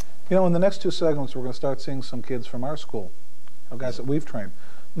 in the next 2 segments, we're going to start seeing some kids from our school, guys that we've trained.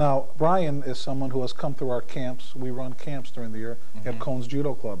 Now, Brian is someone who has come through our camps. We run camps during the year at Cohen's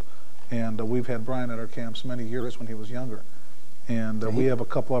Judo Club. And we've had Brian at our camps many years when he was younger. And we have a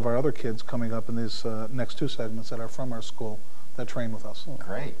couple of our other kids coming up in these next 2 segments that are from our school that train with us.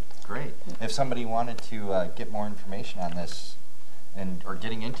 Great, great. If somebody wanted to get more information on this or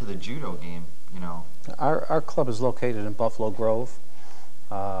getting into the judo game, Our club is located in Buffalo Grove.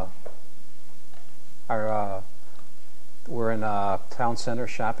 We're in Town Center,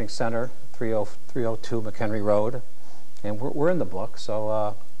 Shopping Center, 302 McHenry Road. And we're in the book,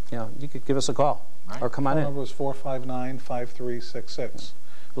 so you could give us a call. Right. Or come on in. Phone number is 459-5366.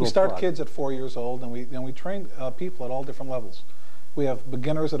 We start kids at 4 years old, and we train people at all different levels. We have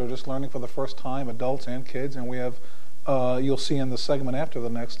beginners that are just learning for the first time, adults and kids, and we have, you'll see in the segment after the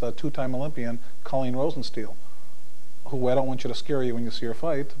next, 2-time Olympian, Colleen Rosensteel, who I don't want you to scare you when you see her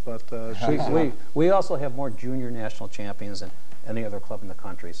fight, but she's... we also have more junior national champions than any other club in the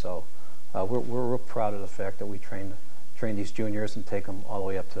country, so we're real proud of the fact that we train these juniors and take them all the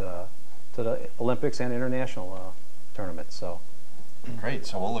way up to the Olympics and international tournaments. So great.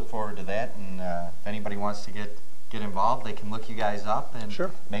 So we'll look forward to that. And if anybody wants to get involved, they can look you guys up and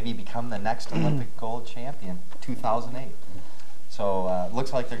maybe become the next Olympic gold champion, 2008. So it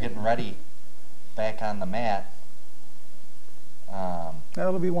looks like they're getting ready back on the mat.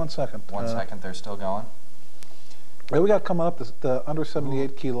 That'll be 1 second. 1 second. They're still going. We got coming up the under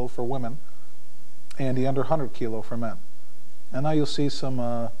 78 kilo for women and the under 100 kilo for men. And now you'll see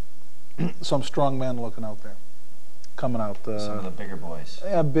some strong men looking out there, coming out. Some of the bigger boys.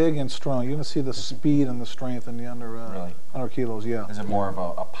 Yeah, big and strong. You're going to see the speed and the strength in the under 100 kilos. Yeah. Is it more of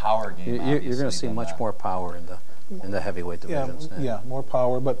a power game? You're going to see much more power in the heavyweight divisions. Yeah, more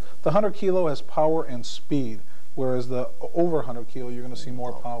power. But the 100 kilo has power and speed, whereas the over 100 kilo you're going to see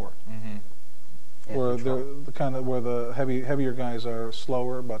more power. Where the heavier guys are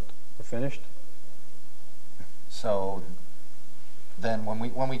slower, but we're finished. So then when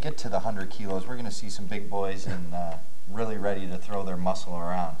we get to the 100 kilos, we're going to see some big boys and really ready to throw their muscle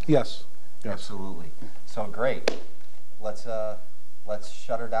around. Yes. Absolutely. So great. Let's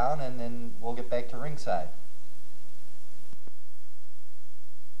shut her down and then we'll get back to ringside.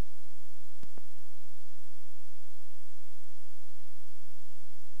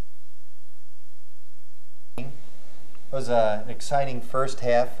 It was an exciting first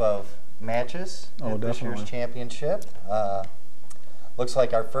half of matches at this year's championship. Looks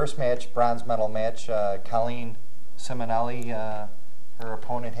like our first match, bronze medal match, Colleen Simonelli, her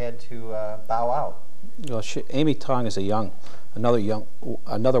opponent had to bow out. Well, Amy Tong is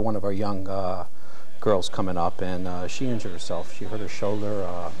another one of our young girls coming up, and she injured herself. She hurt her shoulder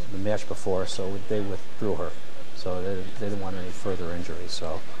the match before, so they withdrew her. So they didn't want any further injury.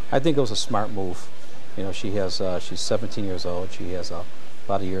 So I think it was a smart move. She's 17 years old. She has a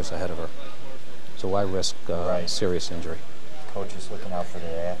lot of years ahead of her. So why risk serious injury? Coaches looking out for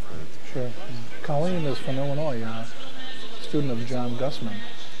their athletes. Sure. Colleen is from Illinois, a student of John Gussman.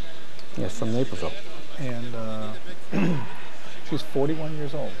 Yes, from Naperville. And she's 41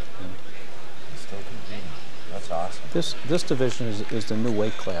 years old. Still competing. That's awesome. This division is the new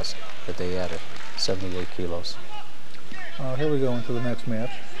weight class that they added, 78 kilos. Here we go into the next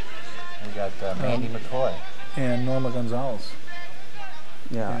match. We got Mandy McCoy. And Norma Gonzalez.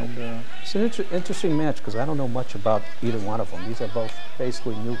 Yeah, And, it's an interesting match because I don't know much about either one of them. These are both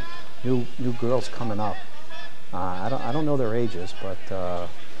basically new girls coming up. I don't know their ages, but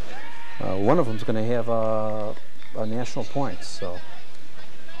one of them's going to have a national points. So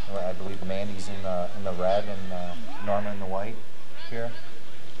Well, I believe Mandy's in the red and Norma in the white here.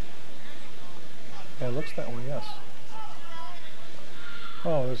 yeah, it looks that way, yes.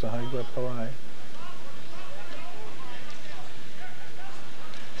 Oh, there's a high grip high.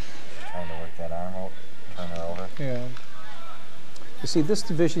 Trying to work that arm out, turn her over. Yeah. you see, this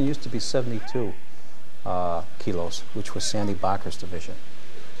division used to be 72 kilos, which was Sandy Bacher's division.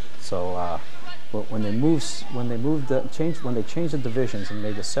 So when they changed the divisions and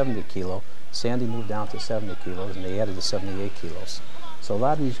made the 70 kilo, Sandy moved down to 70 kilos, and they added the 78 kilos. So a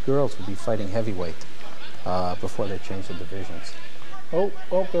lot of these girls would be fighting heavyweight before they changed the divisions. Oh,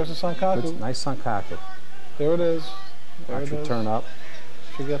 there's a Sankaku. Nice Sankaku. There it is. There Watch it her is. turn up.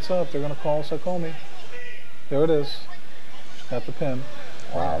 She gets up. They're going to call Sakomi. There it is. Got the pin.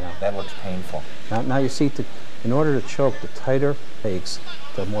 Wow, that looks painful. Now you see, in order to choke, the tighter legs,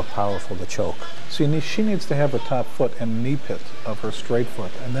 the more powerful the choke. See, she needs to have her top foot and knee pit of her straight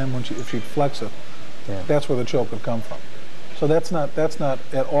foot, and then if she flex it, Yeah. that's where the choke would come from. So that's not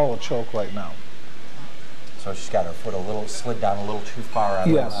at all a choke right now. So she's got her foot a little slid down a little too far out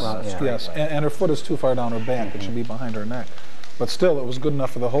Yes, of the straight yes, leg. and her foot is too far down her back. It should be behind her neck. But still, it was good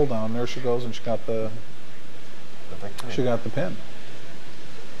enough for the hold down. There she goes, and she got the pin.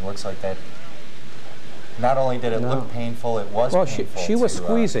 Looks like that. Not only did it look painful, it was painful. She was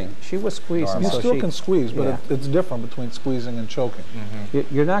squeezing. She was squeezing. You so still can squeeze, but yeah. it's different between squeezing and choking.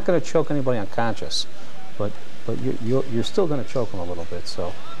 You're not going to choke anybody unconscious, but you're still going to choke them a little bit.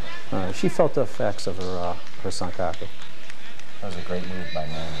 So she felt the effects of her Sankaku. That was a great move by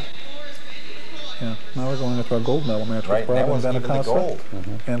Mandy. Yeah. Now we're going into our gold medal match Right, with that Robin wasn't even the Benacosta gold.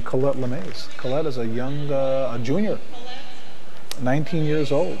 and Colette LeMays. Colette is a young a junior, 19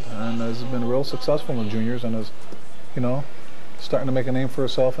 years old, and has been real successful in the juniors, and is, starting to make a name for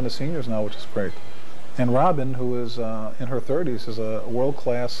herself in the seniors now, which is great. And Robin, who is in her 30s, is a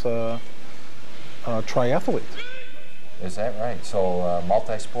world-class triathlete. Is that right? So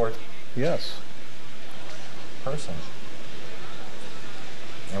multi-sport Yes. person.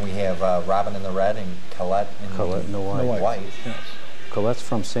 And we have Robin in the red and Colette in the white. white. Yes. Colette's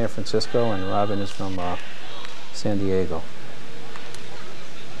from San Francisco, and Robin is from San Diego.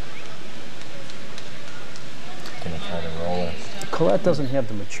 Gonna try to roll it. Colette doesn't have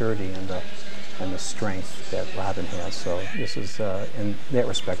the maturity and the strength that Robin has, so this is, in that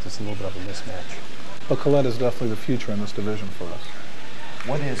respect, it's a little bit of a mismatch. But Colette is definitely the future in this division for us.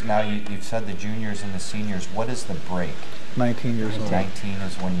 What is, now you've said the juniors and the seniors, what is the break? 19 years old. 19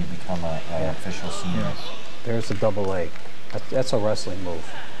 is when you become an official senior. Yes. There's a double A. That's a wrestling move.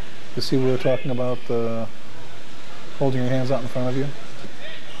 You see, we were talking about holding your hands out in front of you.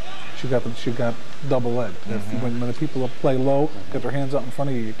 She got double leg. When the people play low, get their hands out in front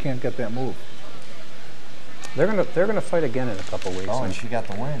of you, you can't get that move. They're gonna fight again in a couple weeks. Oh, and she got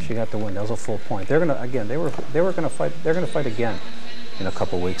the win. She got the win. That was a full point. They're gonna again. They were gonna fight. They're gonna fight again in a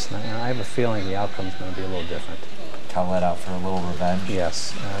couple weeks, and I have a feeling the outcome's gonna be a little different. Colette out for a little revenge.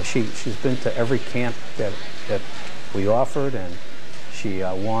 Yes, she's been to every camp that we offered, and she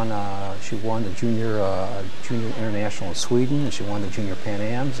won the junior international in Sweden, and she won the junior Pan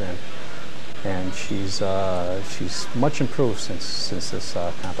Ams, and she's much improved since this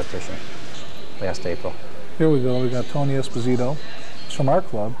competition last April. Here we go. We got Tony Esposito from our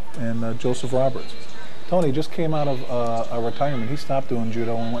club and Joseph Roberts. Tony just came out of a retirement. He stopped doing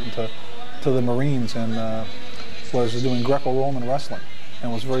judo and went into the Marines and was doing Greco-Roman wrestling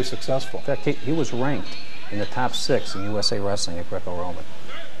and was very successful. In fact, he was ranked in the top 6 in USA Wrestling at Greco-Roman.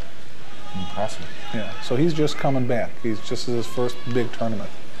 Impressive. Yeah. So he's just coming back. He's just his first big tournament.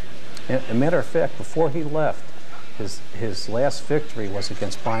 As a matter of fact, before he left, his last victory was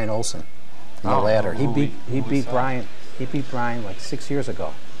against Brian Olsen in the ladder. He beat Brian like 6 years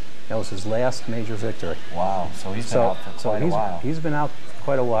ago. That was his last major victory. Wow. So he's been out for quite a while. He's been out for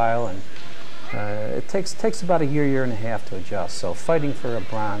quite a while, and it takes about a year and a half to adjust. So fighting for a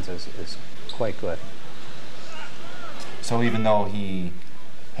bronze is quite good. So even though he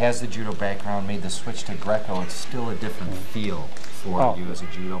has the judo background, made the switch to Greco, it's still a different feel for you as a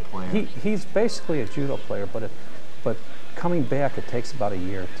judo player. He's basically a judo player, but coming back, it takes about a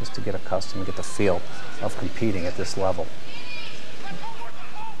year just to get accustomed, to get the feel of competing at this level.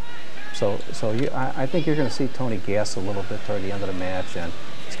 I think you're going to see Tony gas a little bit toward the end of the match, and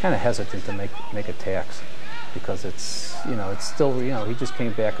he's kind of hesitant to make attacks because it's still he just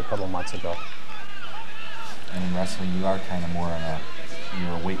came back a couple months ago. And in wrestling, you are kind of more on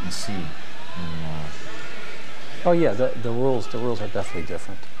you're a wait and see. Oh yeah, the rules are definitely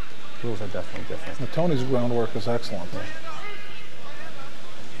different. Rules are definitely different. Now, Tony's groundwork is excellent. Yeah.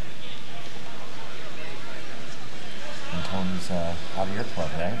 And Tony's out of your club,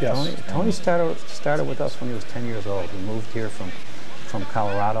 right? Yes. Tony started with us when he was 10 years old. He moved here from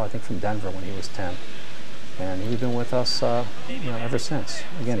Colorado, I think from Denver when he was 10. And he's been with us ever since.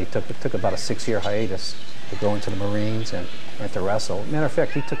 Again, it took about a 6-year hiatus to go into the Marines and to wrestle. Matter of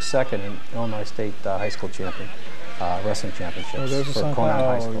fact, he took second in Illinois State high school wrestling championships for Cohen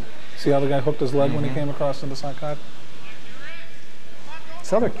High School. See how the guy hooked his leg when he came across into Sankai?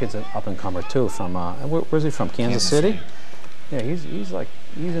 This other kid's an up-and-comer too. From where's he from? Kansas City. Yeah, he's in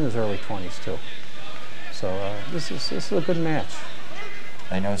his early 20s too. So this is a good match.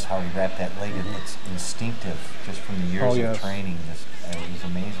 I noticed how he wrapped that leg. It's instinctive, just from the years of training. It was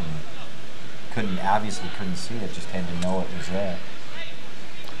amazing. Obviously couldn't see it. Just had to know it was there.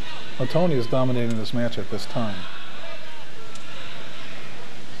 Well, Tony is dominating this match at this time.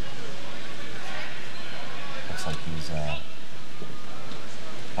 Looks like he's.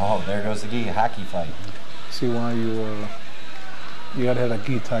 Oh, there goes the gi hockey fight. See why you gotta have that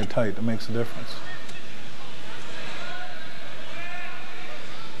gi tied tight. It makes a difference.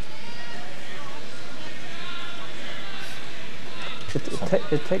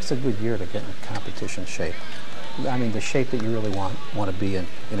 It takes a good year to get in competition shape. I mean, the shape that you really want to be in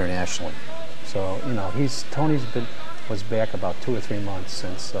internationally. So Tony's was back about 2 or 3 months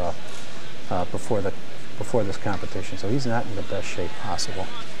since before this competition. So he's not in the best shape possible,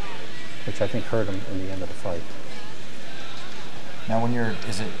 which I think hurt him in the end of the fight. Now,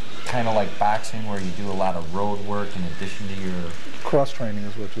 is it kind of like boxing where you do a lot of road work in addition to your cross training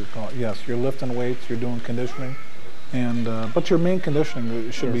is what you call it. Yes, you're lifting weights, you're doing conditioning. And but your main conditioning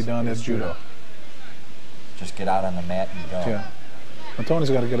should be done as judo. Just get out on the mat and go. Yeah. And Tony's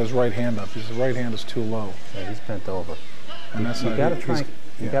got to get his right hand up. His right hand is too low. Yeah, he's bent over. And that's you got to try.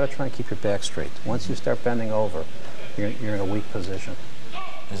 You got to try and keep your back straight. Once you start bending over, you're in a weak position.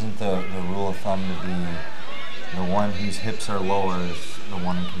 Isn't the rule of thumb to be the one whose hips are lower is the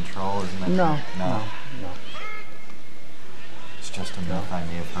one in control? Isn't that No. It's just a myth I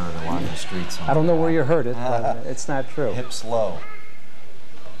may have heard along the streets. I don't know where you heard it, but it's not true. Hips low.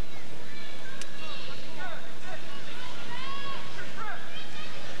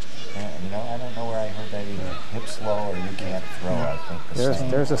 I don't know where I heard that either. Hips low or you can't throw, I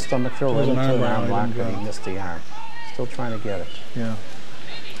think. There's a stomach throw right into the arm lock, but he missed the arm. Still trying to get it. Yeah.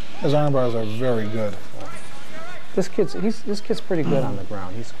 His arm bars are very good. This kid's pretty good on the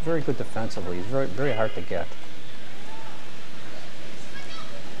ground. He's very good defensively. He's very, very hard to get.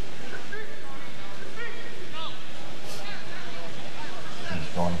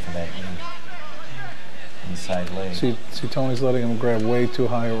 He's going for that inside leg. See, Tony's letting him grab way too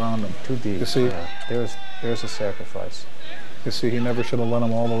high around him. Too deep. You see? Yeah. There's a sacrifice. You see, he never should have let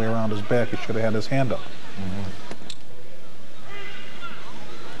him all the way around his back. He should have had his hand up.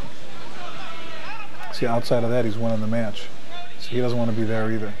 See, outside of that, he's winning the match. So he doesn't want to be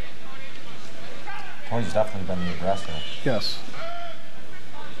there either. Tony's definitely been the aggressor. Yes.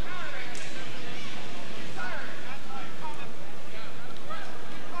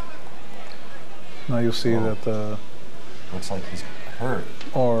 Now you see that. Looks like he's hurt.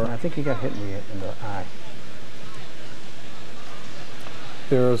 Or I think he got hit in the eye.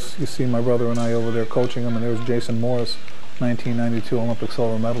 You see my brother and I over there coaching him, and there's Jason Morris, 1992 Olympic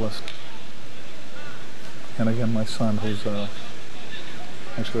silver medalist. And again, my son, who's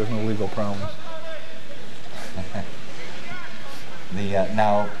actually there's no legal problems.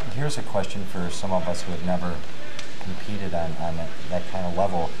 Now, here's a question for some of us who have never competed on that kind of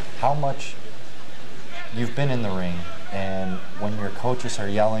level. How much you've been in the ring, and when your coaches are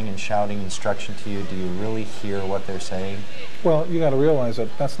yelling and shouting instruction to you, do you really hear what they're saying? Well, you got to realize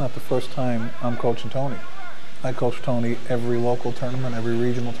that that's not the first time I'm coaching Tony. I coach Tony every local tournament, every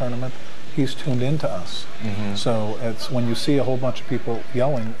regional tournament. He's tuned into us. So it's when you see a whole bunch of people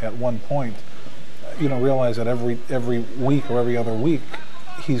yelling at one point, you don't realize that every week or every other week,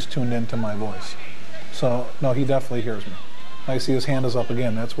 he's tuned into my voice. So, no, he definitely hears me. I see his hand is up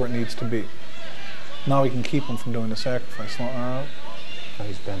again. That's where it needs to be. Now we can keep him from doing the sacrifice. Oh,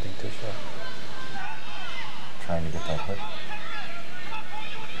 he's bending too sharp. Trying to get that hook.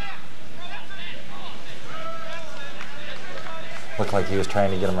 Looked like he was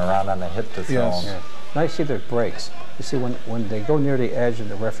trying to get him around on the hip to throw him. Yes. Now you see there's breaks. You see when they go near the edge and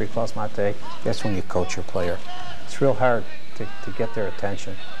the referee calls mate, that's when you coach your player. It's real hard to get their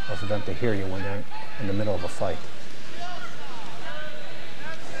attention or for them to hear you when they're in the middle of a fight.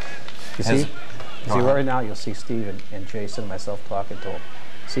 You see right now you'll see Steve and Jason and myself talking to him.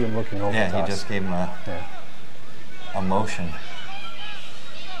 See him looking over at us. Yeah, he just gave him a motion.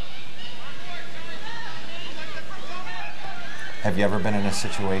 Have you ever been in a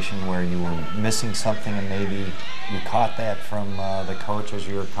situation where you were missing something and maybe you caught that from the coach as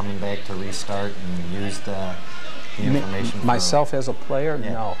you were coming back to restart and used the information? Myself as a player,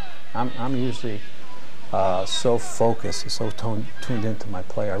 no. I'm usually so focused, so tuned into my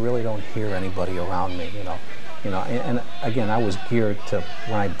player. I really don't hear anybody around me, And again, I was geared to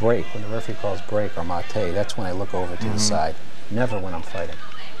when I break, when the referee calls break or mate, that's when I look over to the side. Never when I'm fighting.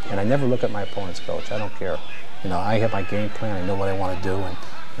 And I never look at my opponent's coach. I don't care. I have my game plan. I know what I want to do, and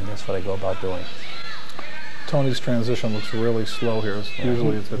that's what I go about doing. Tony's transition looks really slow here.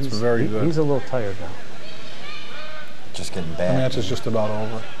 Usually it's very good. He's a little tired now. Just getting bad. The match is just about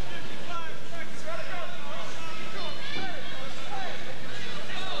over.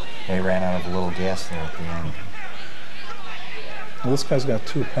 They ran out of a little gas there at the end. Well, this guy's got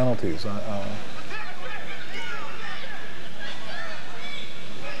 2 penalties.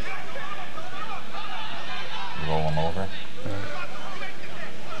 Roll him over.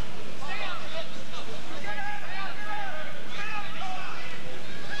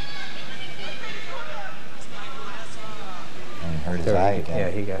 And he hurt his eye again. Yeah,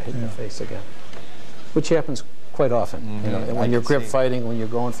 he got hit in the face again. Which happens quite often. When you're grip fighting, when you're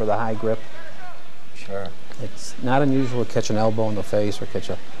going for the high grip. Sure. It's not unusual to catch an elbow in the face or catch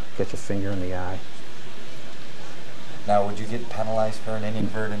a finger in the eye. Now, would you get penalized for an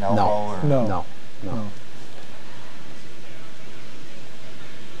inadvertent elbow? No. Or? No. No.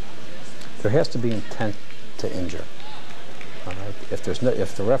 There has to be intent to injure. All right? If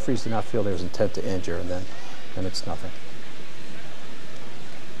the referees do not feel there's intent to injure, then it's nothing.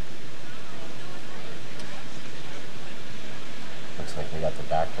 Looks like we got the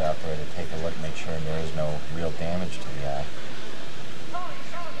doctor out there to take a look, make sure there is no real damage to the eye.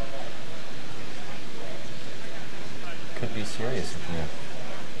 Could be serious if you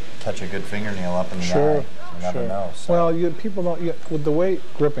catch a good fingernail up in the eye. You never know. So. Well, people don't. With the way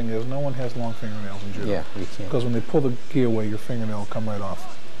gripping is, no one has long fingernails in judo. Yeah, you can't. Because when they pull the gi away, your fingernail will come right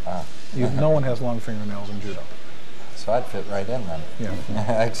off. No one has long fingernails in judo. So I'd fit right in then.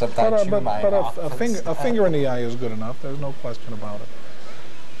 Yeah. Except I'd chew mine off. A finger in the eye is good enough. There's no question about it.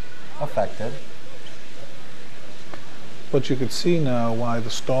 Affected. But you could see now why the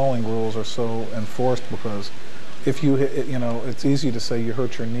stalling rules are so enforced, because if you hit, it's easy to say you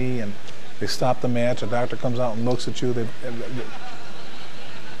hurt your knee and they stop the match, a doctor comes out and looks at you.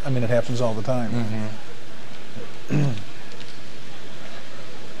 I mean, it happens all the time.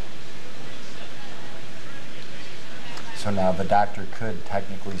 So now the doctor could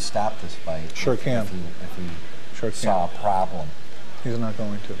technically stop this fight. Sure can. If he saw a problem. He's not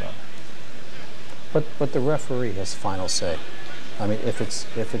going to, though. But the referee has final say. I mean, if it's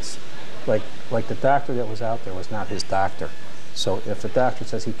like the doctor that was out there was not his doctor. So if the doctor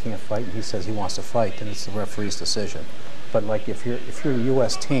says he can't fight and he says he wants to fight, then it's the referee's decision. But like if you're a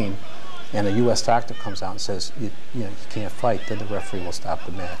U.S. team and a U.S. doctor comes out and says you can't fight, then the referee will stop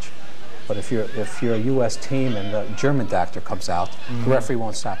the match. But if you're a U.S. team and the German doctor comes out, the referee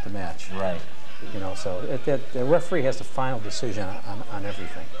won't stop the match. Right. So the referee has the final decision on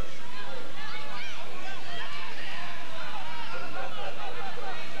everything.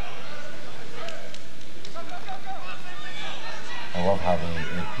 I love how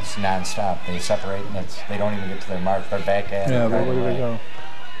it's non-stop. They separate and they don't even get to their mark. They're back at it. Yeah, where do they go?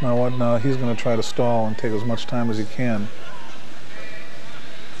 Now what? Now he's going to try to stall and take as much time as he can.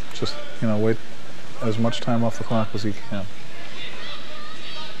 Just wait as much time off the clock as he can.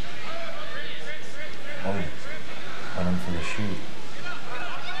 Oh, went in for the shoot.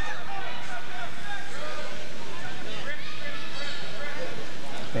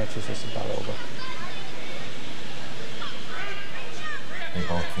 Match is just about over. They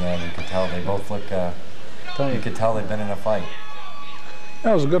both, you could tell they both look. You could tell they've been in a fight.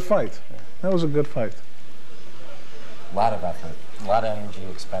 That was a good fight. That was a good fight. A lot of effort, a lot of energy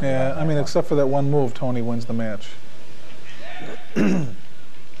expended. Yeah, I mean, except for that one move, Tony wins the match.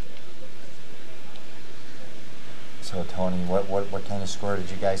 So Tony, what kind of score did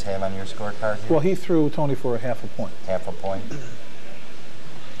you guys have on your scorecard here? Well, he threw Tony for a half a point. Half a point.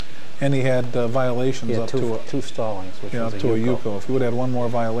 And he had violations up to two stallings, which was up to a Yuko. If he would have had one more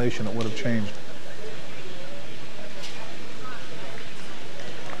violation, it would have changed.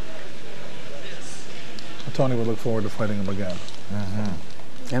 Tony would look forward to fighting him again.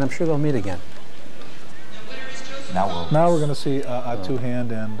 And I'm sure they'll meet again. Now we're going to see Atu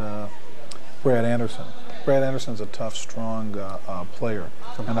Hand and Brad Anderson. Brad Anderson's a tough, strong player.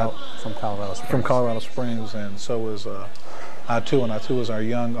 From Colorado Springs. From Colorado Springs, and so is Atu. And Atu is our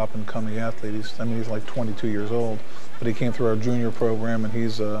young, up-and-coming athlete. He's like 22 years old, but he came through our junior program, and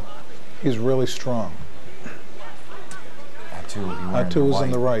he's really strong. Atu is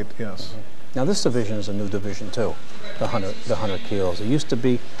in the right, yes. Now this division is a new division too, the 100 kilos. It used to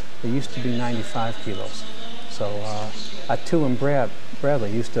be 95 kilos. So Atu and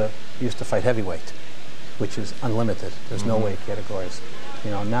Bradley used to fight heavyweight, which is unlimited. There's no weight categories.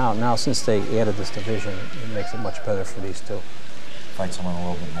 You know, now since they added this division, it makes it much better for these two. Fight someone a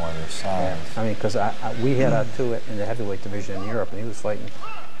little bit more their size. Yeah. I mean, because we had Atu in the heavyweight division in Europe, and he was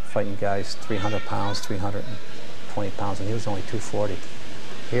fighting guys 300 pounds, 320 pounds, and he was only 240.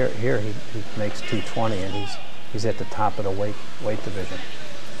 Here he makes 220, and he's at the top of the weight division.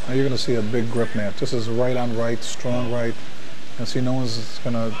 Now you're going to see a big grip match. This is right on right, strong right. And see, everyone's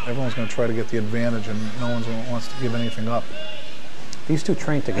going to try to get the advantage, and no one wants to give anything up. These two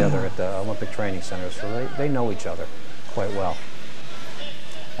train together at the Olympic Training Center, so they know each other quite well.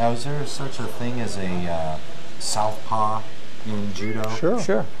 Now, is there such a thing as a southpaw in judo?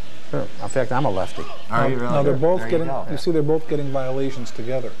 Sure. In fact, I'm a lefty. Are you really? Now they're both there getting. You see, they're both getting violations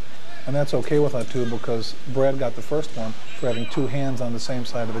together, and that's okay with Atu because Brad got the first one for having two hands on the same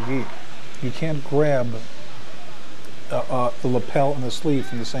side of the gi. You can't grab the lapel and the sleeve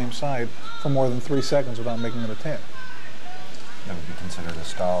from the same side for more than 3 seconds without making an attack. That would be considered a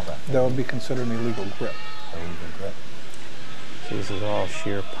stall, then. That would be considered an illegal grip. Illegal grip. So this is all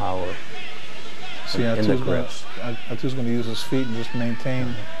sheer power. See, Atu's going to use his feet and just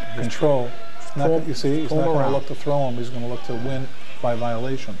maintain control. He's not going to look to throw him. He's going to look to win by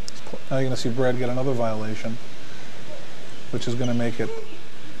violation. Now you're going to see Brad get another violation, which is going to make it,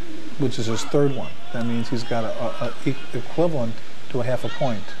 which is his third one. That means he's got a equivalent to a half a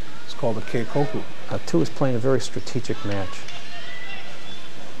point. It's called a keikoku. Atu is playing a very strategic match.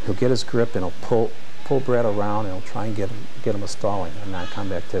 He'll get his grip and he'll pull Brad around and he'll try and get him a stalling, a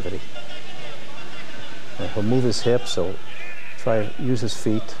non-combat activity. And he'll move his hips, he'll try to use his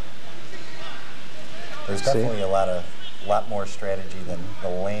feet. There's definitely a lot more strategy than the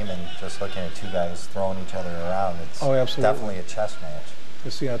layman just looking at two guys throwing each other around. It's absolutely. Definitely a chess match. You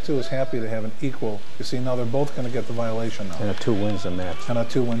see, Atu is happy to have an equal. You see, now they're both going to get the violation now. And Atu wins the match. And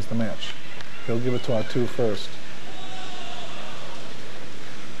Atu wins the match. He'll give it to Atu first.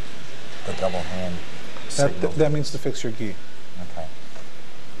 The double hand signal. That means to fix your gi. Okay.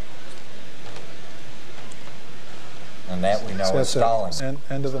 And that we know is stalling.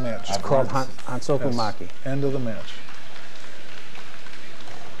 End of the match. It's called Hansoku Maki. End of the match.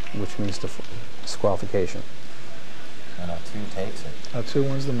 Which means disqualification. And Atu takes it. Atu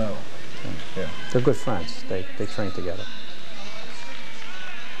wins the medal. Yeah. They're good friends. They train together.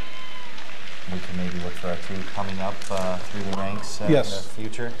 We can maybe look for Atu coming up through the ranks in the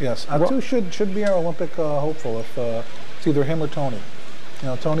future. Yes, Atu should be our Olympic hopeful if it's either him or Tony. You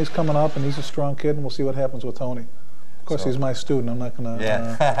know, Tony's coming up and he's a strong kid, and we'll see what happens with Tony. Of course, he's my student. I'm not going to.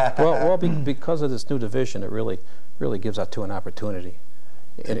 Yeah. well, because of this new division, it really gives Atu an opportunity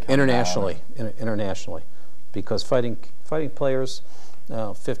internationally. Because fighting players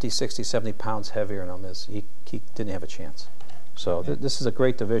 50, 60, 70 pounds heavier than him he didn't have a chance. So this is a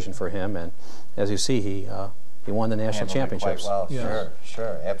great division for him, and as you see, he won the national championships. Quite well. Yes.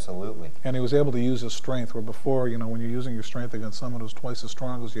 Sure, absolutely. And he was able to use his strength, where before, you know, when you're using your strength against someone who's twice as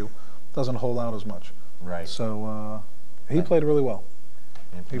strong as you, it doesn't hold out as much. Right. So he played really well.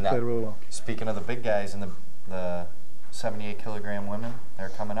 He played really well. Speaking of the big guys in the 78-kilogram women, they're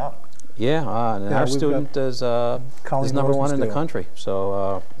coming up. Yeah, and our student is number one in the country,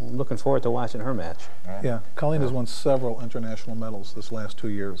 so I'm looking forward to watching her match. Right. Yeah, Colleen has won several international medals this last 2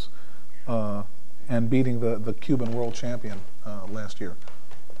 years, and beating the Cuban world champion last year.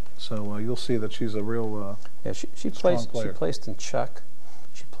 So you'll see that she's a real she placed in Czech,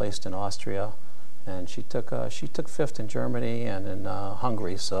 she placed in Austria, and she took fifth in Germany and in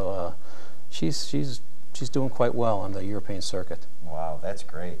Hungary. So she's doing quite well on the European circuit. Wow, that's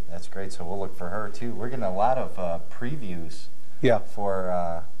great. That's great. So we'll look for her too. We're getting a lot of previews. Yeah.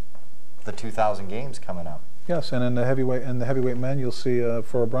 For the 2000 games coming up. Yes, and in the heavyweight men, you'll see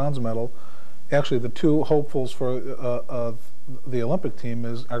for a bronze medal. Actually, the two hopefuls for the Olympic team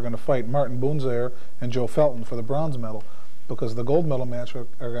are going to fight Martin Boonzaer and Joe Felton for the bronze medal, because the gold medal match are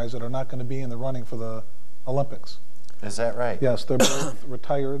guys that are not going to be in the running for the Olympics. Is that right? Yes, they're both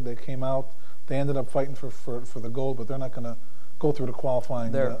retired. They came out. They ended up fighting for the gold, but they're not going to go through the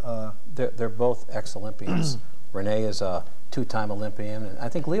qualifying they're both ex-Olympians. Renee is a two-time Olympian, and I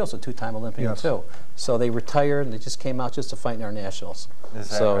think Leo's a two-time Olympian too. So they retired and they just came out just to fight in our nationals. Is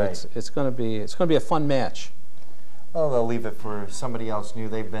that so right? it's going to be a fun match. Well, they'll leave it for somebody else new.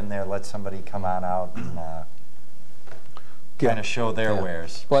 They've been there. Let somebody come on out and kind of show their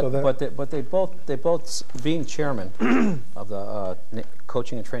wares. But they both being chairman of the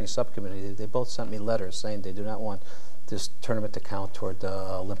coaching and training subcommittee, they both sent me letters saying they do not want this tournament to count toward the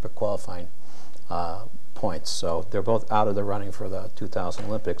Olympic qualifying points. So they're both out of the running for the 2000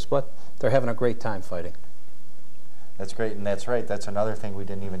 Olympics, but they're having a great time fighting. That's great, and that's right. That's another thing we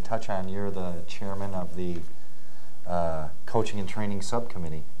didn't even touch on. You're the chairman of the coaching and training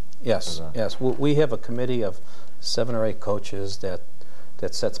subcommittee. Yes, yes. We have a committee of 7 or 8 coaches that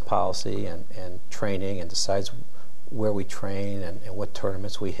sets policy and training and decides where we train and what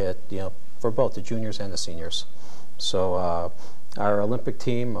tournaments we hit, you know, for both the juniors and the seniors. So our Olympic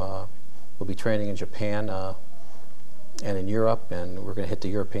team will be training in Japan and in Europe, and we're going to hit the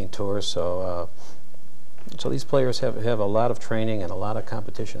European tours. So so these players have a lot of training and a lot of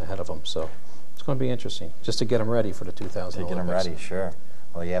competition ahead of them. So it's going to be interesting just to get them ready for the 2000 Olympics. To get them ready, sure.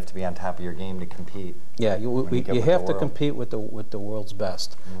 Well, you have to be on top of your game to compete. Yeah, you have to compete with the world's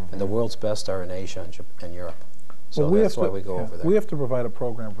best, and the world's best are in Asia and Europe. So well, that's why we go over there. We have to provide a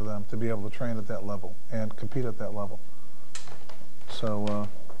program for them to be able to train at that level and compete at that level. So,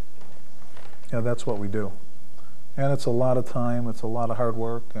 yeah, that's what we do. And it's a lot of time, it's a lot of hard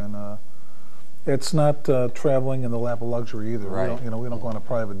work, and it's not traveling in the lap of luxury either. Right. We don't go on a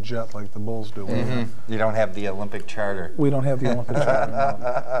private jet like the Bulls do. You don't have the Olympic charter. We don't have the Olympic charter.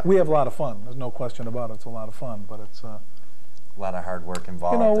 No. We have a lot of fun. There's no question about it. It's a lot of fun, but it's a lot of hard work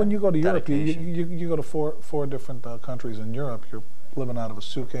involved. You know, when you go to Europe, you go to four different countries in Europe. You're living out of a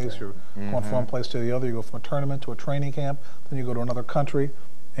suitcase. You're going from one place to the other. You go from a tournament to a training camp. Then you go to another country,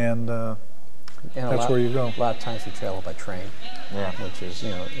 and that's where you go. A lot of times we travel by train, which is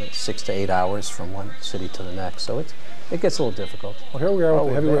 6 to 8 hours from one city to the next. So it gets a little difficult. Well, here we are with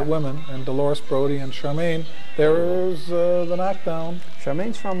the heavyweight women, and Dolores Brody and Charmaine. There's the knockdown.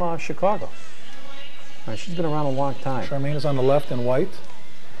 Charmaine's from Chicago. She's been around a long time. Charmaine is on the left in white.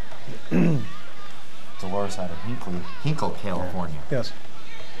 Dolores out of Hinkle, California. Yes.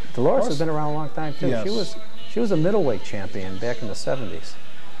 Dolores has been around a long time too. Yes. She was a middleweight champion back in the 70s.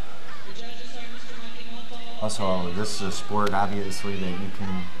 Also, this is a sport, obviously, that you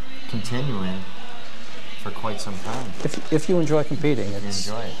can continue in for quite some time. If you enjoy competing,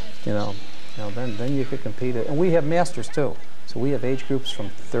 enjoy it. Then you could compete. And we have masters too. So we have age groups from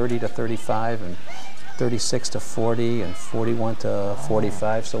 30 to 35 and 36 to 40 and 41 to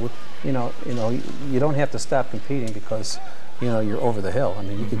 45. So you don't have to stop competing because you're over the hill. I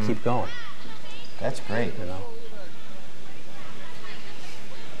mean, you can keep going. That's great.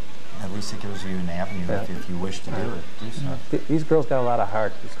 At least it gives you an avenue if you wish to do it. Do so. These girls got a lot of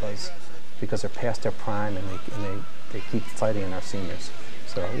heart because they're past their prime and they keep fighting in our seniors.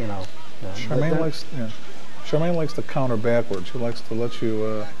 So Charmaine likes to counter backwards. She likes to let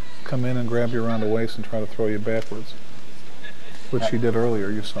you come in and grab you around the waist and try to throw you backwards, which she did earlier.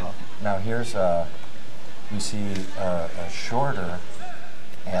 You saw. Now here's you see a shorter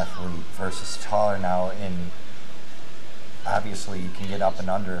athlete versus taller. Now obviously you can get up and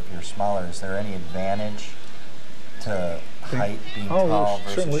under if you're smaller. Is there any advantage to height being tall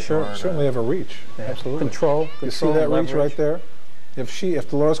versus short? Certainly have a reach. Yeah. Absolutely. Control. You see that reach right there? If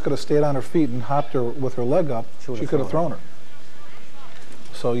Dolores could have stayed on her feet and hopped her with her leg up, she could have thrown her.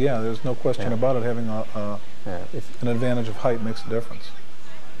 So yeah, there's no question about it. Having an advantage of height makes a difference.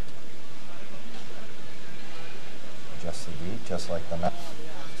 Just the beat, just like the men.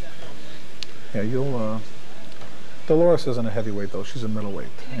 Yeah, Dolores isn't a heavyweight though; she's a middleweight,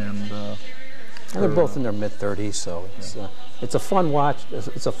 and they're both in their mid-30s, so it's a fun watch.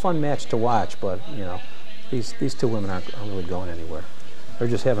 It's a fun match to watch, but these two women aren't really going anywhere. They're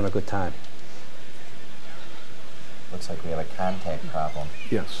just having a good time. Looks like we have a contact problem.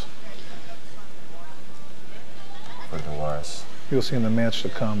 Yes. For Dolores. You'll see in the match to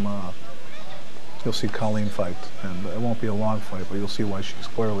come. You'll see Colleen fight, and it won't be a long fight, but you'll see why she's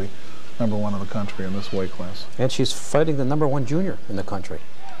clearly #1 in the country in this weight class. And she's fighting the #1 junior in the country.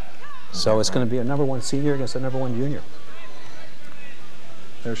 So it's going to be a #1 senior against a #1 junior.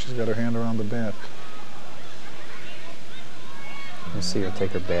 There she's got her hand around the back. You see her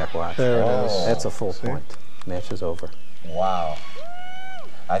take her back, watch. There it is. That's a full point. Match is over. Wow.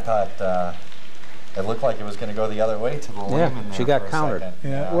 I thought it looked like it was going to go the other way to the layman there. She got countered.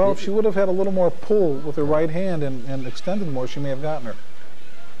 Yeah, well, if she would have had a little more pull with her right hand and extended more, she may have gotten her.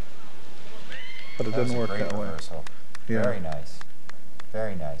 But it didn't work that way. Yeah. Very nice.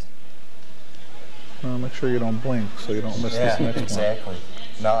 Very nice. Well, make sure you don't blink so you don't miss Yeah, this next one. exactly.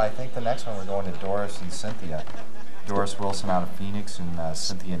 No, I think the next one we're going to Doris and Cynthia. Doris Wilson out of Phoenix and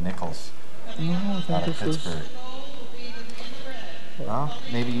Cynthia Nichols No, I think out of this is. Pittsburgh. No,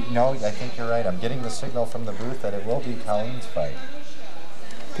 maybe, no, I think you're right. I'm getting the signal from the booth that it will be Colleen's fight.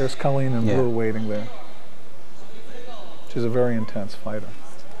 There's Colleen in Yeah. blue waiting there. She's a very intense fighter.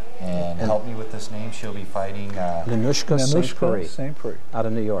 And help me with this name, she'll be fighting Nanushka St. Nanushka St. Prix. out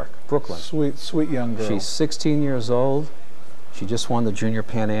of New York, Brooklyn. Sweet, sweet young girl. She's 16 years old. She just won the Junior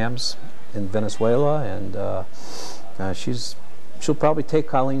Pan Ams in Venezuela, and she'll probably take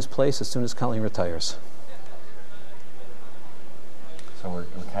Colleen's place as soon as Colleen retires. so we're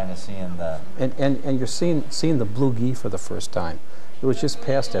kind of seeing the And you're seeing the blue gi for the first time. It was just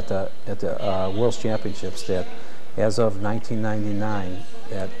passed at the World Championships that as of 1999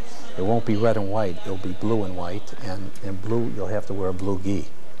 that it won't be red and white, it'll be blue and white, and in blue you'll have to wear a blue gi.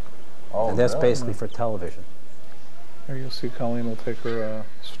 oh, And that's really? basically for television. Here you'll see Colleen will take her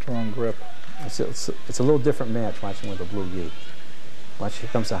strong grip. It's a little different match watching with a blue gi. Watch, here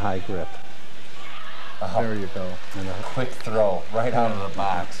comes a high grip. There you go. And a, Quick throw right out of the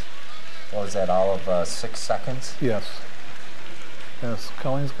box. What was that, all of 6 seconds? Yes. Yes,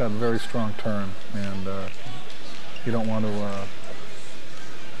 Colleen's got a very strong turn, and you don't want to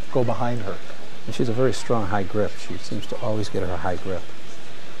go behind her. and she's a very strong high grip. She seems to always get her high grip.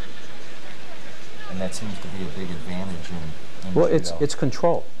 And that seems to be a big advantage in Well, judo. it's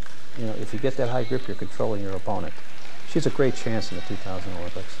control. You know, if you get that high grip, you're controlling your opponent. She's a great chance in the 2000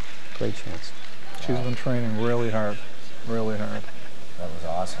 Olympics. Great chance. She's been training really hard, really hard. That was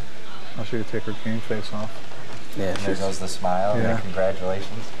awesome. I'll show you take her game face off. Yeah, And there she's goes the smile and Yeah. the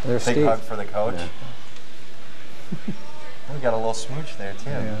congratulations. There's Big Steve. hug for the coach. Yeah. We got a little smooch there too.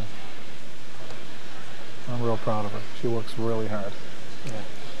 Yeah. I'm real proud of her. She works really hard.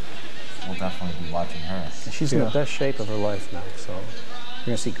 We'll definitely be watching her. And she's in the Yeah. best shape of her life now, so you're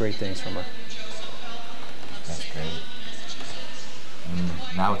going to see great things from her. That's great. And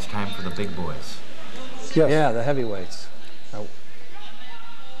now it's time for the big boys. Yes. Yeah, the heavyweights.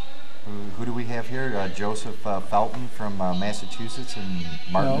 Who do we have here? Joseph Felton from Massachusetts and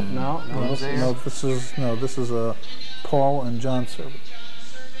Martin. No, Blues This is Paul and John Serban.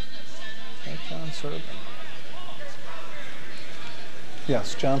 John Serban.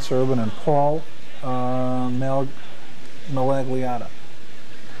 Yes, John Serban and Paul Malagliata.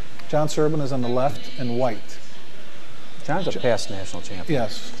 John Serban is on the left in white. John's a past national champion.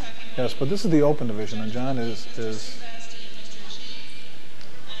 Yes, yes, but this is the open division, and John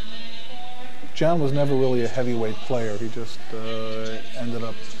John was never really a heavyweight player. He just ended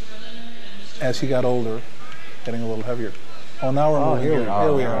up, as he got older, getting a little heavier. Oh, now we're moving here we here. go.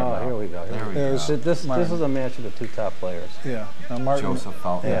 Here we are. Oh, here we go. There we There's- go. This Martin. is a match of the two top players. Yeah. Now Martin. Joseph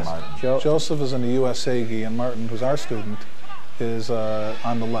Felton and Martin. Joseph is in the USA gi, and Martin, who's our student, is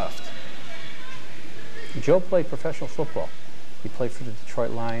on the left. Joe played professional football. He played for the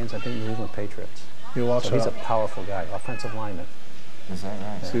Detroit Lions, I think New England Patriots. You also So he's a powerful guy, offensive lineman. Is that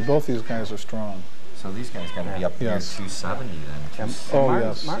right? see both these guys are strong. So these guys got to be up near Yes. 270 then. And Oh,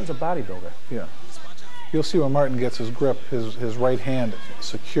 Martin's, yes. Martin's a bodybuilder. Yeah. You'll see when Martin gets his grip, his right hand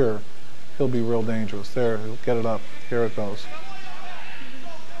secure, he'll be real dangerous. There, he'll get it up. Here it goes.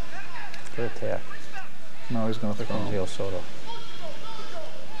 Good attack. Now he's going to Here throw. comes Yo Soto.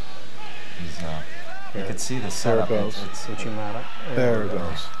 You could see the setup. goes. Uchimata. There it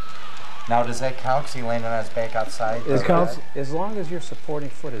goes. Now, does that count? Because he landed on his back outside? It counts. As long as your supporting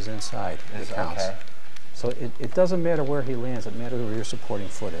foot is inside, it counts. Okay. So it doesn't matter where he lands, it matters where your supporting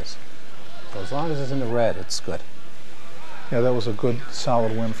foot is. So as long as it's in the red, it's good. Yeah, that was a good,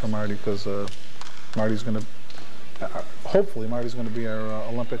 solid win for Marty because Marty's going to, hopefully Marty's going to be our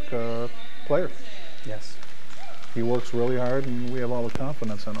Olympic player. Yes. He works really hard, and we have all the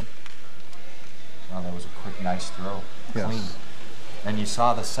confidence in him. Well, that was a quick, nice throw. Yes. Clean. And you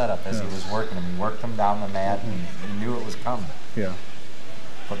saw the setup as he Yes. was working him. He worked him down the mat, and he knew it was coming. Yeah.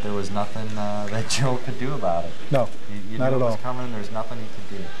 But there was nothing that Joe could do about it. No, You not knew at it was all. coming. There's nothing he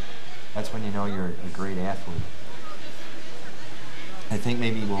could do. That's when you know you're a great athlete. I think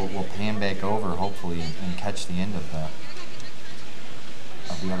maybe we'll pan back over, hopefully, and catch the end of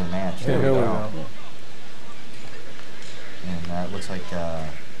the other match. Here we go. And it looks like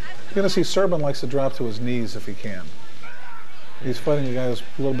You're going to see Serban likes to drop to his knees if he can. He's fighting a guy who's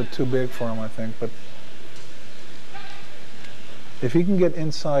a little bit too big for him, I think, but if he can get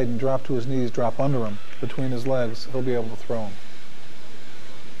inside and drop to his knees, drop under him, between his legs, he'll be able to throw him.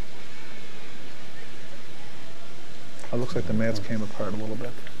 It looks like the mats came apart a little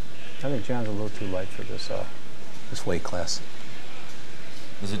bit. I think John's a little too light for this weight class.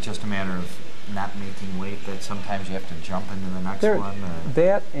 is it just a matter of not making weight that sometimes you have to jump into the next one? Or?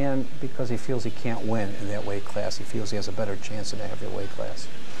 That, and because he feels he can't win in that weight class, he feels he has a better chance in the heavier weight class.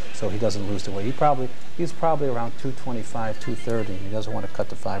 So he doesn't lose the weight. He's probably around 225, 230. He doesn't want to cut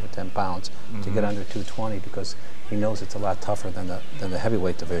to 5 or 10 pounds to get under 220 because he knows it's a lot tougher than the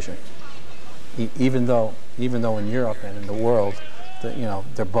heavyweight division. Even though in Europe and in the world,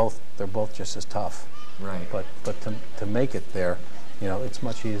 they're both just as tough. Right. But to make it there, it's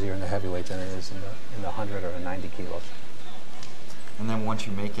much easier in the heavyweight than it is in the 100 or the 90 kilos. And then once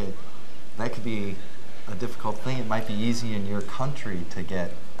you make it, that could be a difficult thing. It might be easy in your country to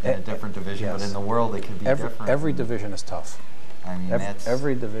get in a different division, yes. But in the world it could be different. Every division is tough. I mean,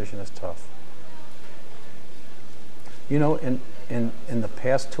 every division is tough. In the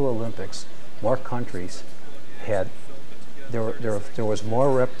past 2 Olympics, more countries had. There was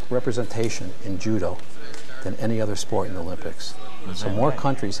more representation in judo than any other sport in the Olympics. So more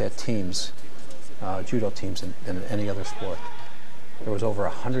countries had teams, judo teams, than any other sport. There was over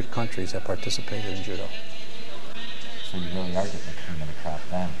 100 countries that participated in judo. So you really are getting the cream of the crop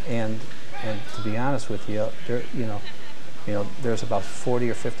then. And to be honest with you, there's about 40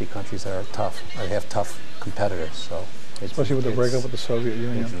 or 50 countries that are tough, or have tough competitors. So especially with the breakup with the Soviet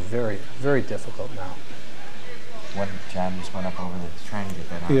Union. It's very, very difficult now. When John just went up over there trying to get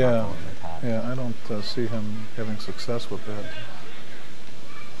that arm up over the top. Yeah, I don't see him having success with that.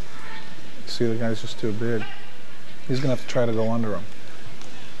 See, the guy's just too big. He's going to have to try to go under him.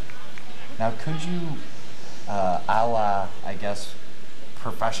 Now, could you, a la, I guess,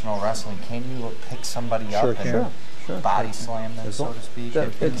 professional wrestling, can you pick somebody up and body slam them, so to speak,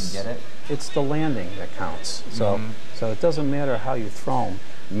 if you can get it? It's the landing that counts. So it doesn't matter how you throw him,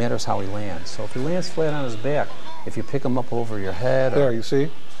 it matters how he lands. So if he lands flat on his back, if you pick him up over your head. There, you see?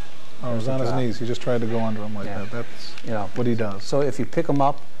 Oh, he's on his knees. He just tried to go under him like that. That's what he does. So if you pick him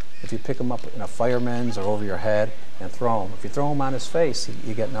up in a fireman's or over your head and throw him, if you throw him on his face,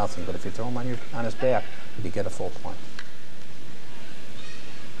 you get nothing. But if you throw him on his back, you get a full point.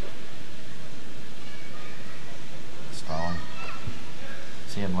 Stalling.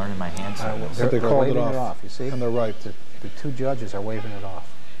 See, I'm learning my hand signals. But they called it off. You see? And they're right. The 2 judges are waving it off.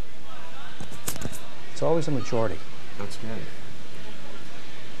 It's always a majority. That's good.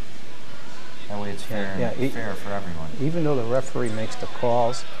 That way it's fair, fair for everyone. Even though the referee makes the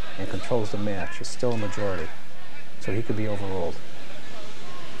calls and controls the match, it's still a majority. So he could be overruled.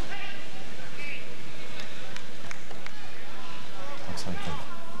 Looks like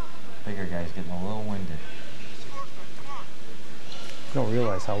the bigger guy's getting a little winded. You don't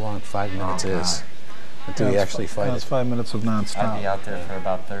realize how long 5 minutes is until you actually fight It's it. 5 minutes of nonstop. I'd be out there for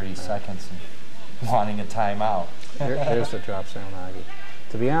about 30 seconds and wanting a timeout. Here's the drop Saranagi.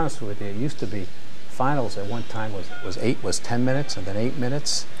 To be honest with you, it used to be finals at one time was 10 minutes, and then 8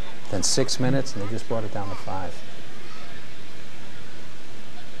 minutes, then 6 minutes, and they just brought it down to 5.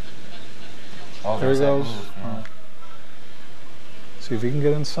 Oh, There he goes. Move, yeah. See if he can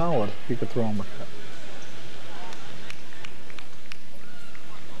get in solid. He could throw him with that.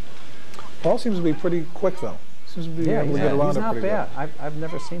 Paul seems to be pretty quick, though. Seems to be able to get around he's it not pretty bad. good. I've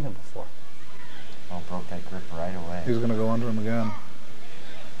never seen him before. Oh, broke that grip right away. He's going to go under him again.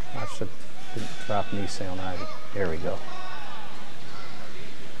 Watch the drop knee Saranagi. There we go.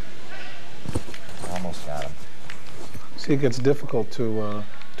 Almost got him. See, it gets difficult to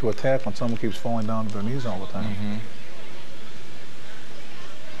attack when someone keeps falling down to their knees all the time.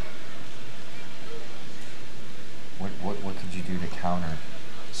 What could you do to counter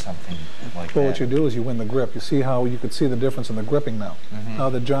something like that? Well, what you do is you win the grip. You see how you could see the difference in the gripping now. Now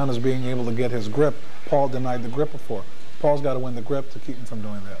that John is being able to get his grip, Paul denied the grip before. Paul's got to win the grip to keep him from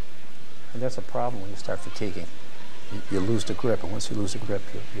doing that. And that's a problem when you start fatiguing. You lose the grip, and once you lose the grip,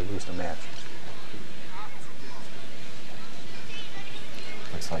 you lose the match.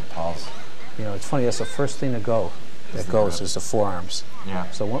 Looks like Paul's. It's funny, that's the first thing to go. That goes is the forearms. Yeah.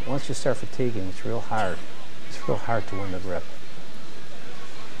 So once you start fatiguing, it's real hard. It's real hard to win the grip.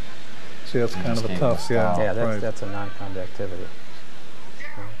 See, that's kind of a tough, Yeah, right. that's a non-conductivity.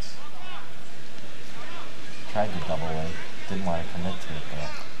 Tried to double leg. Didn't want to commit to it,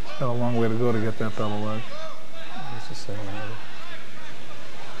 but. Got a long way to go to get that double leg.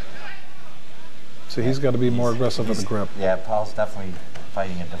 So he's got to be more aggressive with the grip. Yeah, Paul's definitely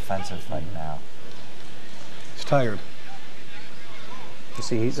fighting a defensive fight now. He's tired. You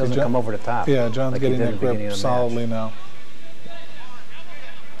see, he doesn't come over the top. Yeah, John's like getting that grip solidly now.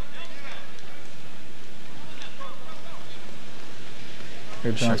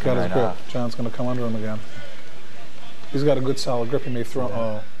 Here, John's got his grip. John's going to come under him again. He's got a good solid grip. He may throw.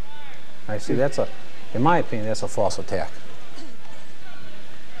 Oh. I see. In my opinion, that's a false attack.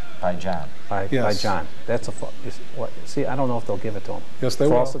 By John. by Yes. John. That's a see. I don't know if they'll give it to him. Yes, they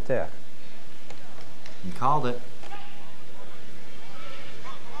False will. attack. You called it.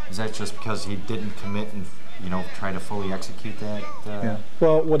 Is that just because he didn't commit and, you know, try to fully execute that? Yeah.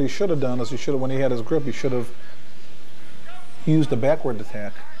 Well, what he should have done is when he had his grip, he should have used a backward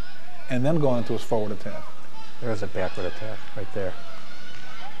attack and then gone into his forward attack. There's a backward attack right there.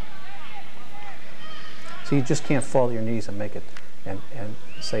 So you just can't fall to your knees and make it and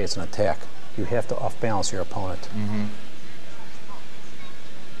say it's an attack. You have to off-balance your opponent. Mm-hmm.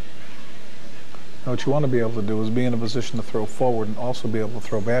 Now, what you want to be able to do is be in a position to throw forward and also be able to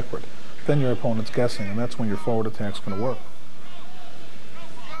throw backward. Then your opponent's guessing, and that's when your forward attack's going to work.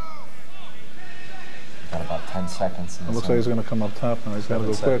 Got about 10 seconds. It looks like he's going to come up top now. He's got to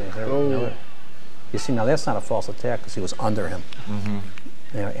go quick. Oh. You see, now that's not a false attack because he was under him. Mm-hmm.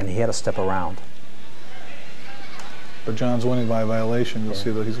 You know, and he had to step around. But John's winning by violation. You'll see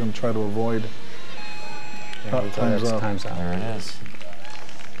that he's going to try to avoid. Time's up. Time's out. There it is.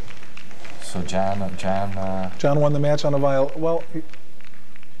 So John John won the match on a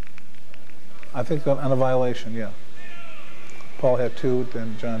I think on a violation, yeah. Paul had 2,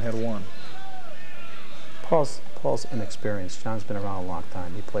 then John had 1. Paul's inexperienced. John's been around a long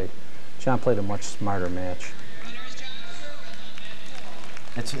time. John played a much smarter match.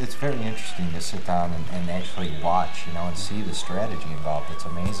 It's very interesting to sit down and actually watch, you know, and see the strategy involved. It's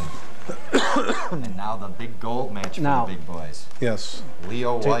amazing. And now the big gold match for the big boys. Yes.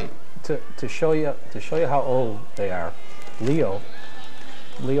 Leo White. To show you how old they are, Leo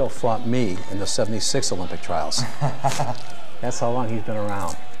fought me in the '76 Olympic trials. That's how long he's been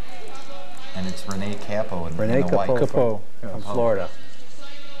around. And it's Rene Capo in the white. Capo From Florida.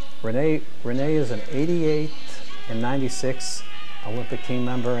 Rene is an 88 and 96 Olympic team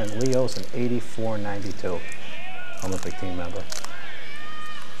member, and Leo's an 84 and 92 Olympic team member.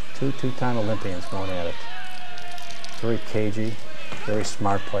 Two-time Olympians going at it. Very cagey, very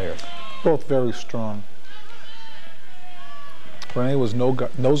smart players. Both very strong. Rene was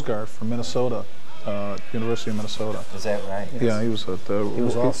nose guard from Minnesota, University of Minnesota. Is that right? Yes. Yeah, he was at the. He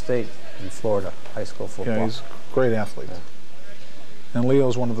was all-state in Florida, high school football. Yeah, he's a great athlete. Yeah. And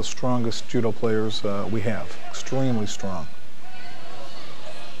Leo's one of the strongest judo players we have. Extremely strong.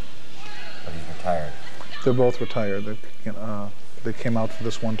 But he's retired. They're both retired. They came out for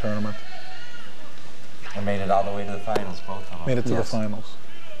this one tournament. And made it all the way to the finals, both of them. Made it to the finals.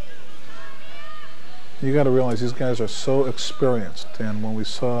 You got to realize these guys are so experienced, and when we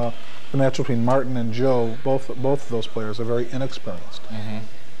saw the match between Martin and Joe, both of those players are very inexperienced. Mm-hmm.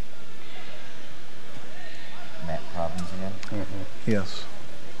 Mat problems again. Mm-hmm. Yes.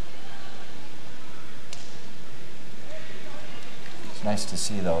 It's nice to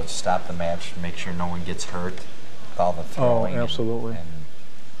see, though, stop the match, make sure no one gets hurt with all the throwing. Oh, absolutely. And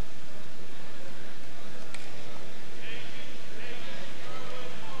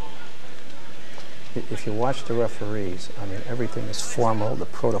If you watch the referees, I mean, everything is formal. The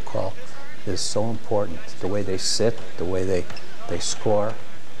protocol is so important. The way they sit, the way they score,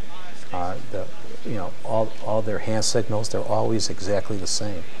 all their hand signals, they're always exactly the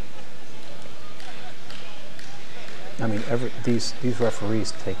same. I mean, these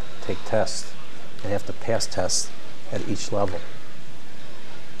referees take tests and have to pass tests at each level.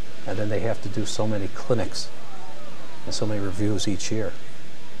 And then they have to do so many clinics and so many reviews each year,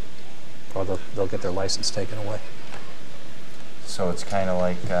 or they'll get their license taken away. so it's kind of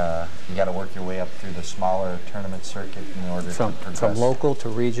like you got to work your way up through the smaller tournament circuit in order to progress. From local to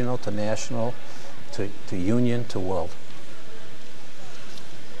regional to national to union to world.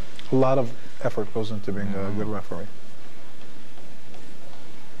 A lot of effort goes into being a good referee.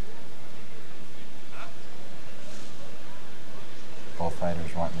 Both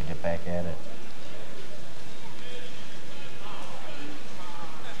fighters wanting to get back at it.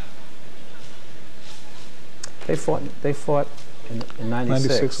 They fought in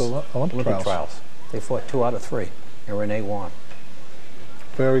 96 Olympic trials. They fought 2 out of 3, and Rene won.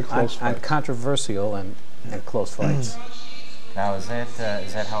 Very close on fights. controversial and close fights. Now, is that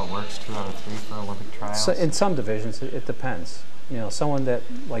how it works? 2 out of 3 for Olympic trials? So in some divisions, it depends. You know, someone that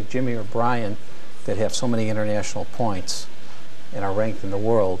like Jimmy or Brian that have so many international points and are ranked in the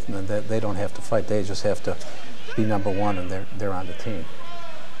world, and they don't have to fight. They just have to be #1, and they're on the team.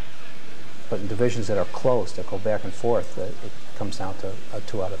 But in divisions that are close, that go back and forth, it comes down to a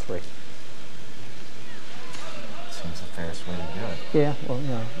 2 out of 3. Seems the fairest way to do it. Yeah, well, you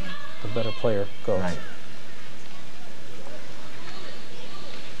know, the better player goes. Right.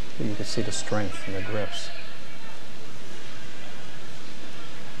 You can see the strength in the grips.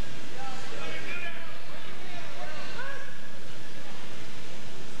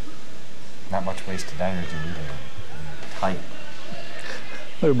 much wasted energy either. Tight.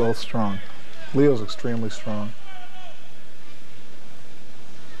 They're both strong. Leo's extremely strong.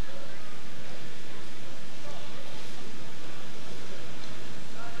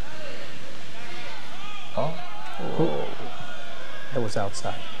 Oh. That was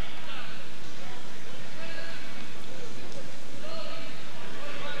outside.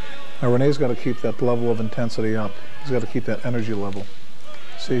 Now Renee's got to keep that level of intensity up. He's got to keep that energy level.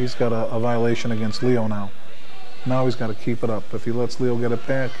 See, he's got a violation against Leo now. Now he's got to keep it up. If he lets Leo get it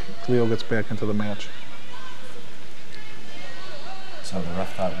back, Leo gets back into the match. So the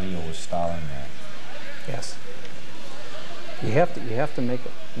ref thought Leo was stalling there. Yes. You have to make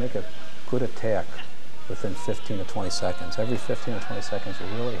a good attack within 15 to 20 seconds. Every 15 to 20 seconds, you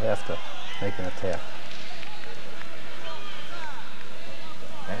really have to make an attack.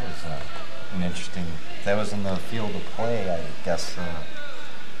 That was an interesting. If that was in the field of play, I guess that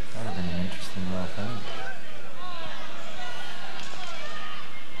would have been an interesting little thing.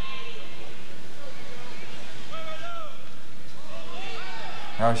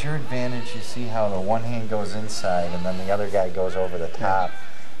 Now, is your advantage, you see how the one hand goes inside and then the other guy goes over the top.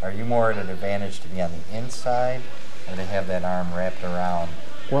 Are you more at an advantage to be on the inside or to have that arm wrapped around?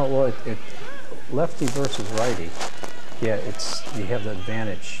 Well, it lefty versus righty. Yeah, you have the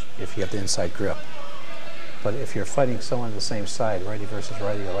advantage if you have the inside grip. But if you're fighting someone on the same side, righty versus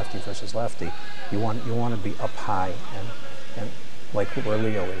righty or lefty versus lefty, you want to be up high and like where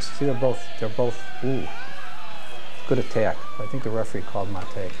Leo is. See, they're both ooh. Good attack. I think the referee called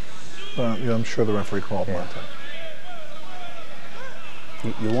Mate. Yeah, I'm sure the referee called Mate.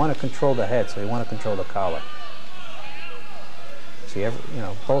 You want to control the head, so you want to control the collar. See,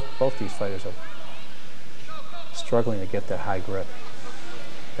 both these fighters are struggling to get that high grip,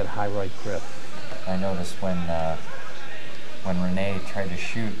 that high right grip. I noticed when Renee tried to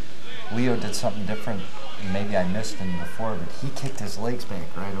shoot, Leo did something different. Maybe I missed him before, but he kicked his legs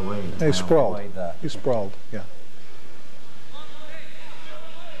back right away. He sprawled. He sprawled, yeah.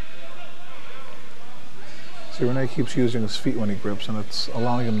 See, Renee keeps using his feet when he grips, and it's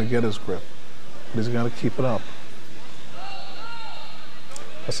allowing him to get his grip. But he's got to keep it up.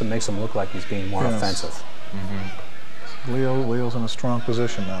 Plus, it makes him look like he's being more offensive. Mm-hmm. Leo's in a strong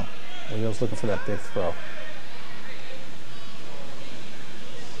position now. Leo's looking for that big throw.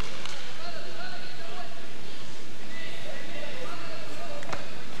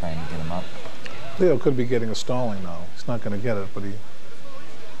 Trying to get him up. Leo could be getting a stalling now. He's not going to get it, but he...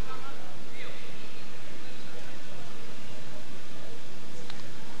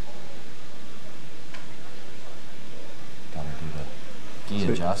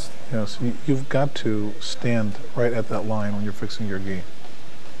 Adjust. Yes, you've got to stand right at that line when you're fixing your gi.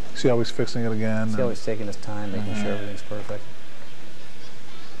 See how he's fixing it again? See how he's taking his time, making sure everything's perfect.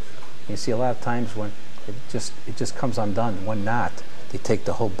 You see a lot of times when it just comes undone. One knot, they take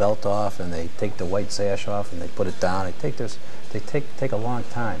the whole belt off and they take the white sash off and they put it down. They take a long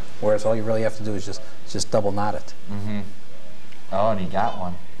time. Whereas all you really have to do is just double knot it. Mm-hmm. Oh, and he got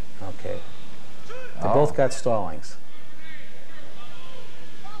one. Okay. They both got stallings.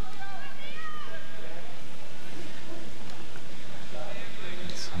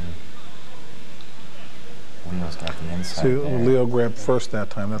 Leo's got the inside. See, there. Leo grabbed first that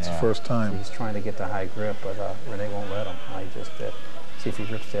time. That's the first time. He's trying to get the high grip, but Renee won't let him. I just did. See if he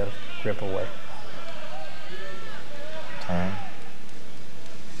rips that grip away. Turn.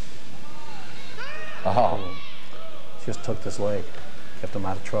 Oh. Just took this leg. Kept him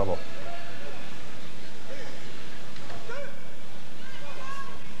out of trouble.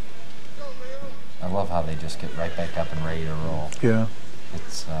 I love how they just get right back up and ready to roll. Yeah.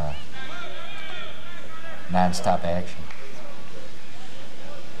 It's non-stop action.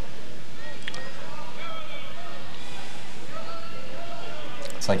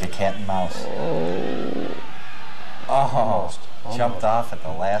 It's like a cat and mouse. Almost. Jumped off at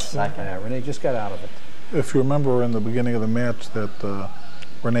the last second. Yeah, Renee just got out of it. If you remember in the beginning of the match that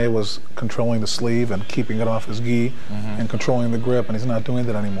Renee was controlling the sleeve and keeping it off his gi and controlling the grip, and he's not doing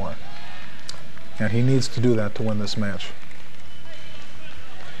that anymore. And he needs to do that to win this match.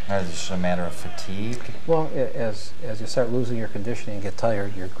 Is it just a matter of fatigue? Well, as you start losing your conditioning and get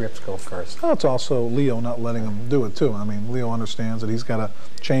tired, your grips go first. Well, it's also Leo not letting him do it too. I mean, Leo understands that he's got to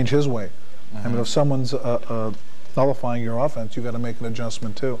change his way. I mean, if someone's nullifying your offense, you've got to make an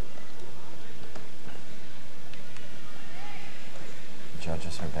adjustment too.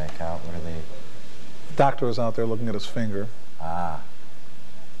 Judges are back out. What are they? The doctor is out there looking at his finger. Ah.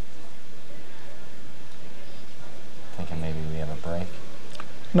 Thinking maybe we have a break.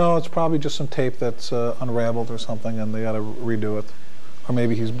 No, it's probably just some tape that's unraveled or something, and they got to redo it. Or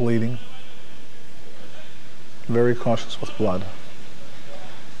maybe he's bleeding. Very cautious with blood.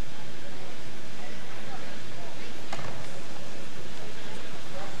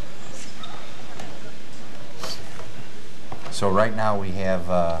 So right now we have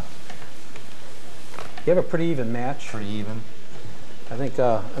You have a pretty even match. pretty even. I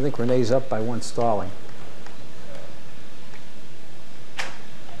think Renee's up by 1 stalling.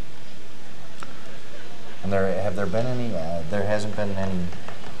 And have there been any? There hasn't been any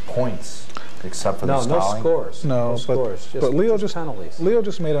points except for the No stalling. scores. No, scores. but Leo just penalties. Leo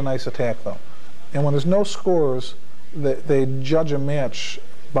just made a nice attack though, and when there's no scores, they judge a match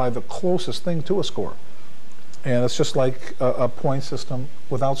by the closest thing to a score, and it's just like a point system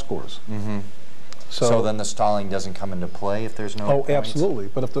without scores. Mm-hmm. So then the stalling doesn't come into play if there's no oh, points? absolutely.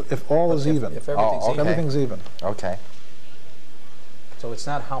 But if all is even, If everything's okay. even. everything's even. Okay. So it's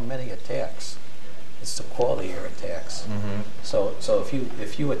not how many attacks, it's the quality of your attacks. Mm-hmm. So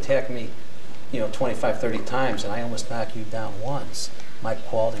if you attack me, 25, 30 times and I almost knock you down once, my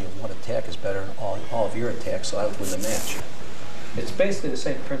quality of one attack is better than all of your attacks, so I would win the match. It's basically the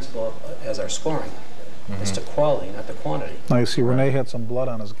same principle as our scoring. Mm-hmm. It's the quality, not the quantity. Now you see Renee had some blood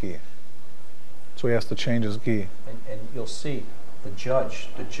on his gi, so he has to change his gi. And you'll see the judge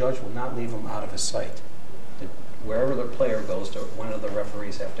will not leave him out of his sight. Wherever the player goes, one of the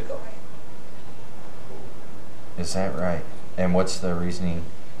referees have to go. Is that right? And what's the reasoning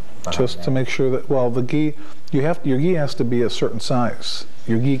behind Just that? to make sure that, well, the gi, your gi has to be a certain size.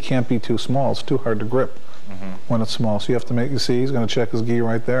 Your gi can't be too small. It's too hard to grip when it's small. So you have to make, you see, he's going to check his gi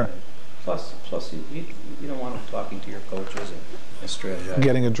right there. Plus you don't want him talking to your coaches and strategizing.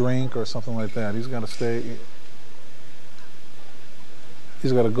 Getting a drink or something like that. He's got to stay,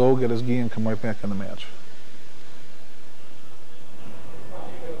 he's got to go get his gi and come right back in the match.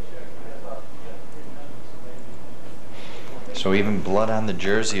 So even blood on the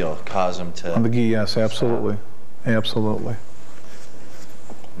jersey will cause him to On the gi, yes, absolutely. Absolutely.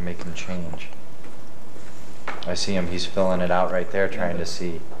 make him change. I see him, he's filling it out right there, trying to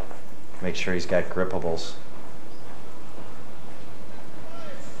see, make sure he's got grippables.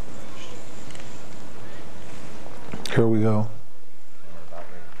 Here we go.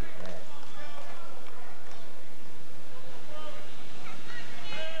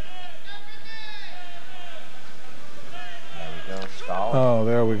 There we go, stall. Oh,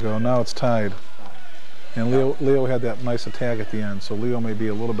 there we go. Now it's tied. And Leo had that nice attack at the end, so Leo may be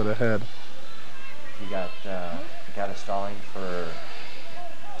a little bit ahead. You got a stalling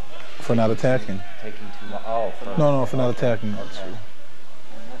For not attacking. taking too long. Oh, No, for not attacking. Okay.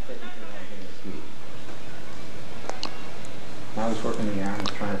 Now he's working the arm and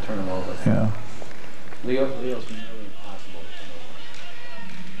trying to turn him over. Yeah. Leo's been really impossible to turn over.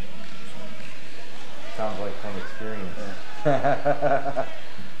 Sounds like some experience.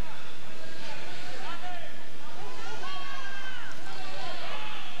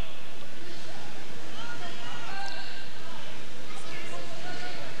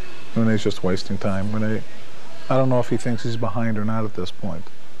 Renee's just wasting time. Renee, I don't know if he thinks he's behind or not at this point.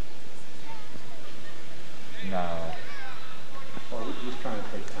 No. Well, he's trying to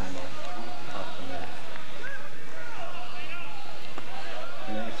take time off the match.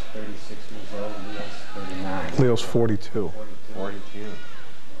 Renee's 36 years old, Leo's 39. Leo's 42. 42.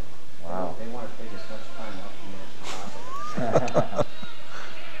 Wow. They want to take as much time off the match as possible.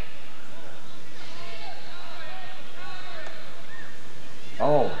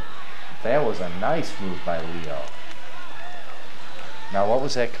 Oh, that was a nice move by Leo. Now, what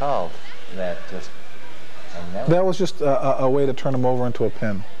was that called? That just... I mean, That was just a way to turn him over into a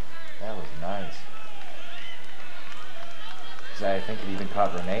pin. that was nice. 'Cause I think it even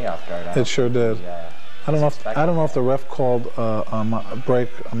caught Renee off guard. I It don't sure think did. he, I don't know was if the ref called a break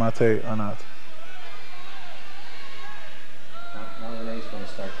Amate or not. Now Renee's going to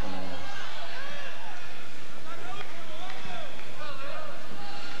start coming out.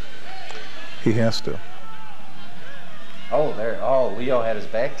 He has to. Oh, there. Oh, Leo had his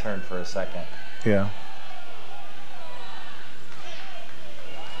back turned for a second. Yeah.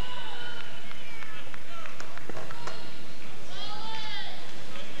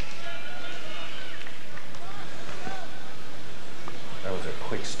 That was a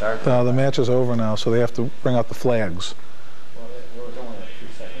quick start. The match is over now, so they have to bring out the flags. Well, there was only a few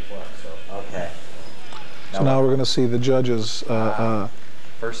seconds left, so. Okay. So now we're going to see the judges.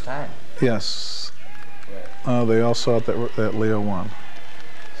 First time. Yes. They all saw that Leo won.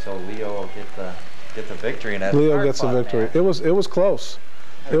 So Leo will get the victory, and that's Leo gets the victory. It was close.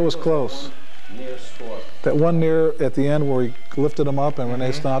 It was close. Near score. That one near at the end where he lifted him up and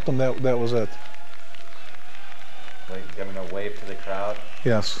Renee stopped him. That was it. Like giving a wave to the crowd.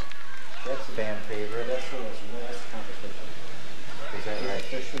 Yes. That's fan favorite. That's what it's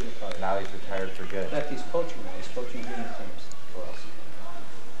officially retired. Now he's retired for good. In fact, he's coaching now. He's coaching junior teams for us.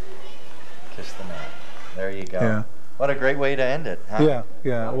 Kiss the man. There you go. Yeah. What a great way to end it, huh? Yeah,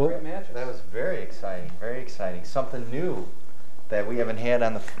 yeah. Well, Well, great matches. That was very exciting, very exciting. Something new that we haven't had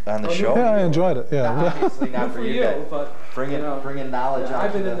on the Oh, show. yeah, I enjoyed it. Yeah. Obviously not Good for you, guys. but Bringing knowledge yeah, out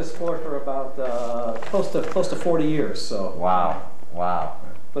I've to been in the- the sport for about close to 40 years, so. Wow, wow,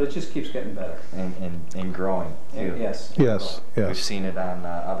 But it just keeps getting better. and growing too. Yes. Yes, We've yes. seen it on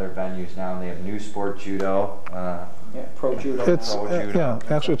other venues now. They have new sport judo. Yeah, pro judo. It's now. Judo.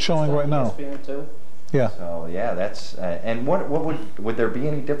 yeah. Actually, it's showing right now. ESPN too. Yeah. So yeah, that's and what would there be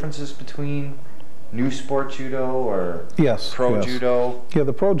any differences between new sport judo or Yes. pro yes. judo? Yeah,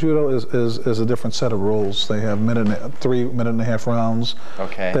 the pro judo is a different set of rules. They have 3 minute and a half rounds.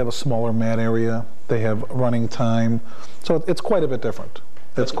 Okay. They have a smaller mat area. They have running time. So it's quite a bit different.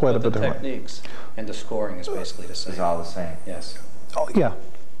 It's quite a bit The different. techniques and the scoring is basically the same. It's all the same. Yes. Oh, yeah.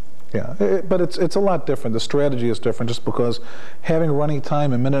 Yeah, but it's a lot different. The strategy is different just because having running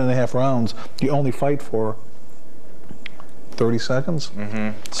time in minute and a half rounds, you only fight for 30 seconds. Mm-hmm.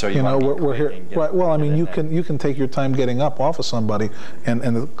 So You know, wanna be we're quick here. and get- Right. Well, I get mean, in you there. can take your time getting up off of somebody, and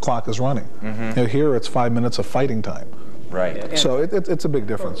the clock is running. Mm-hmm. You know, here it's 5 minutes of fighting time. Right. Yeah. So it's a big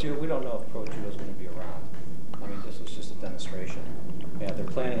Pro difference. judo, we don't know if pro judo is going to be around. I mean, this was just a demonstration. Yeah, they're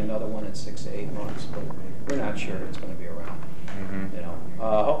planning another one in 6 to 8 months, but we're not sure it's going to be around. Mm-hmm. You know,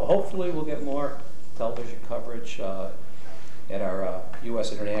 hopefully we'll get more television coverage at our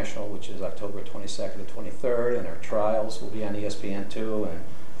U.S. International, which is October 22nd to 23rd, and our trials will be on ESPN2. And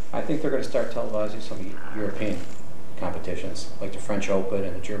I think they're going to start televising some European competitions, like the French Open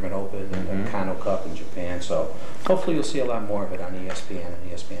and the German Open and the Kano Cup in Japan. So hopefully you'll see a lot more of it on ESPN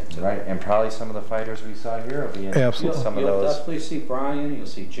and ESPN2. Right, and probably some of the fighters we saw here will be in Absolutely. some of You'll those. definitely see Brian, you'll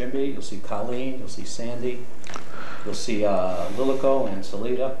see Jimmy, you'll see Colleen, you'll see Sandy, you'll see Lilico and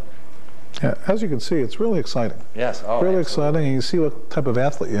Salida. Yeah, as you can see, it's really exciting. Yes, oh, Really absolutely. exciting, and you see what type of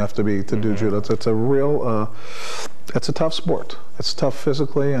athlete you have to be to do judo. It's a real, it's a tough sport. It's tough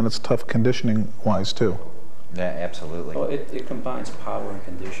physically, and it's tough conditioning-wise too. Yeah, absolutely. Well, it combines power and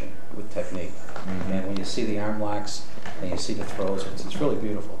condition with technique. And when you see the arm locks and you see the throws, it's really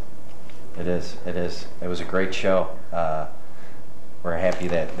beautiful. It is. It is. It was a great show. We're happy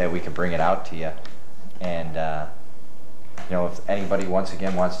that we could bring it out to you. And you know, if anybody once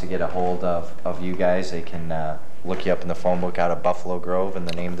again wants to get a hold of you guys, they can look you up in the phone book out of Buffalo Grove, and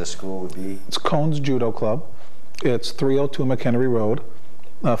the name of the school would be? It's Cohen's Judo Club. It's 302 McHenry Road.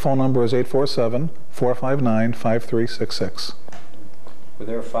 Phone number is 847-459-5366. We're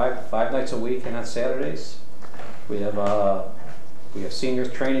there five nights a week and on Saturdays. We have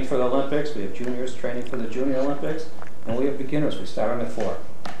seniors training for the Olympics, we have juniors training for the Junior Olympics, and we have beginners. We start them at 4.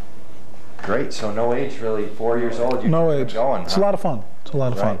 Great. So no age really. 4 years old. You No can age. keep going. It's huh? a lot of fun. It's a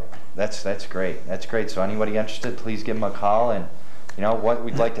lot of fun. Right. That's great. That's great. So anybody interested, please give them a call. And you know what?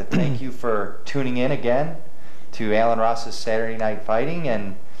 We'd like to thank you for tuning in again to Alan Ross's Saturday Night Fighting.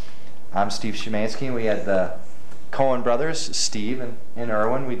 And I'm Steve Szymanski, and we had the Cohen brothers, Steve and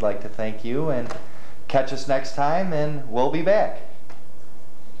Irwin. We'd like to thank you, and catch us next time, and we'll be back.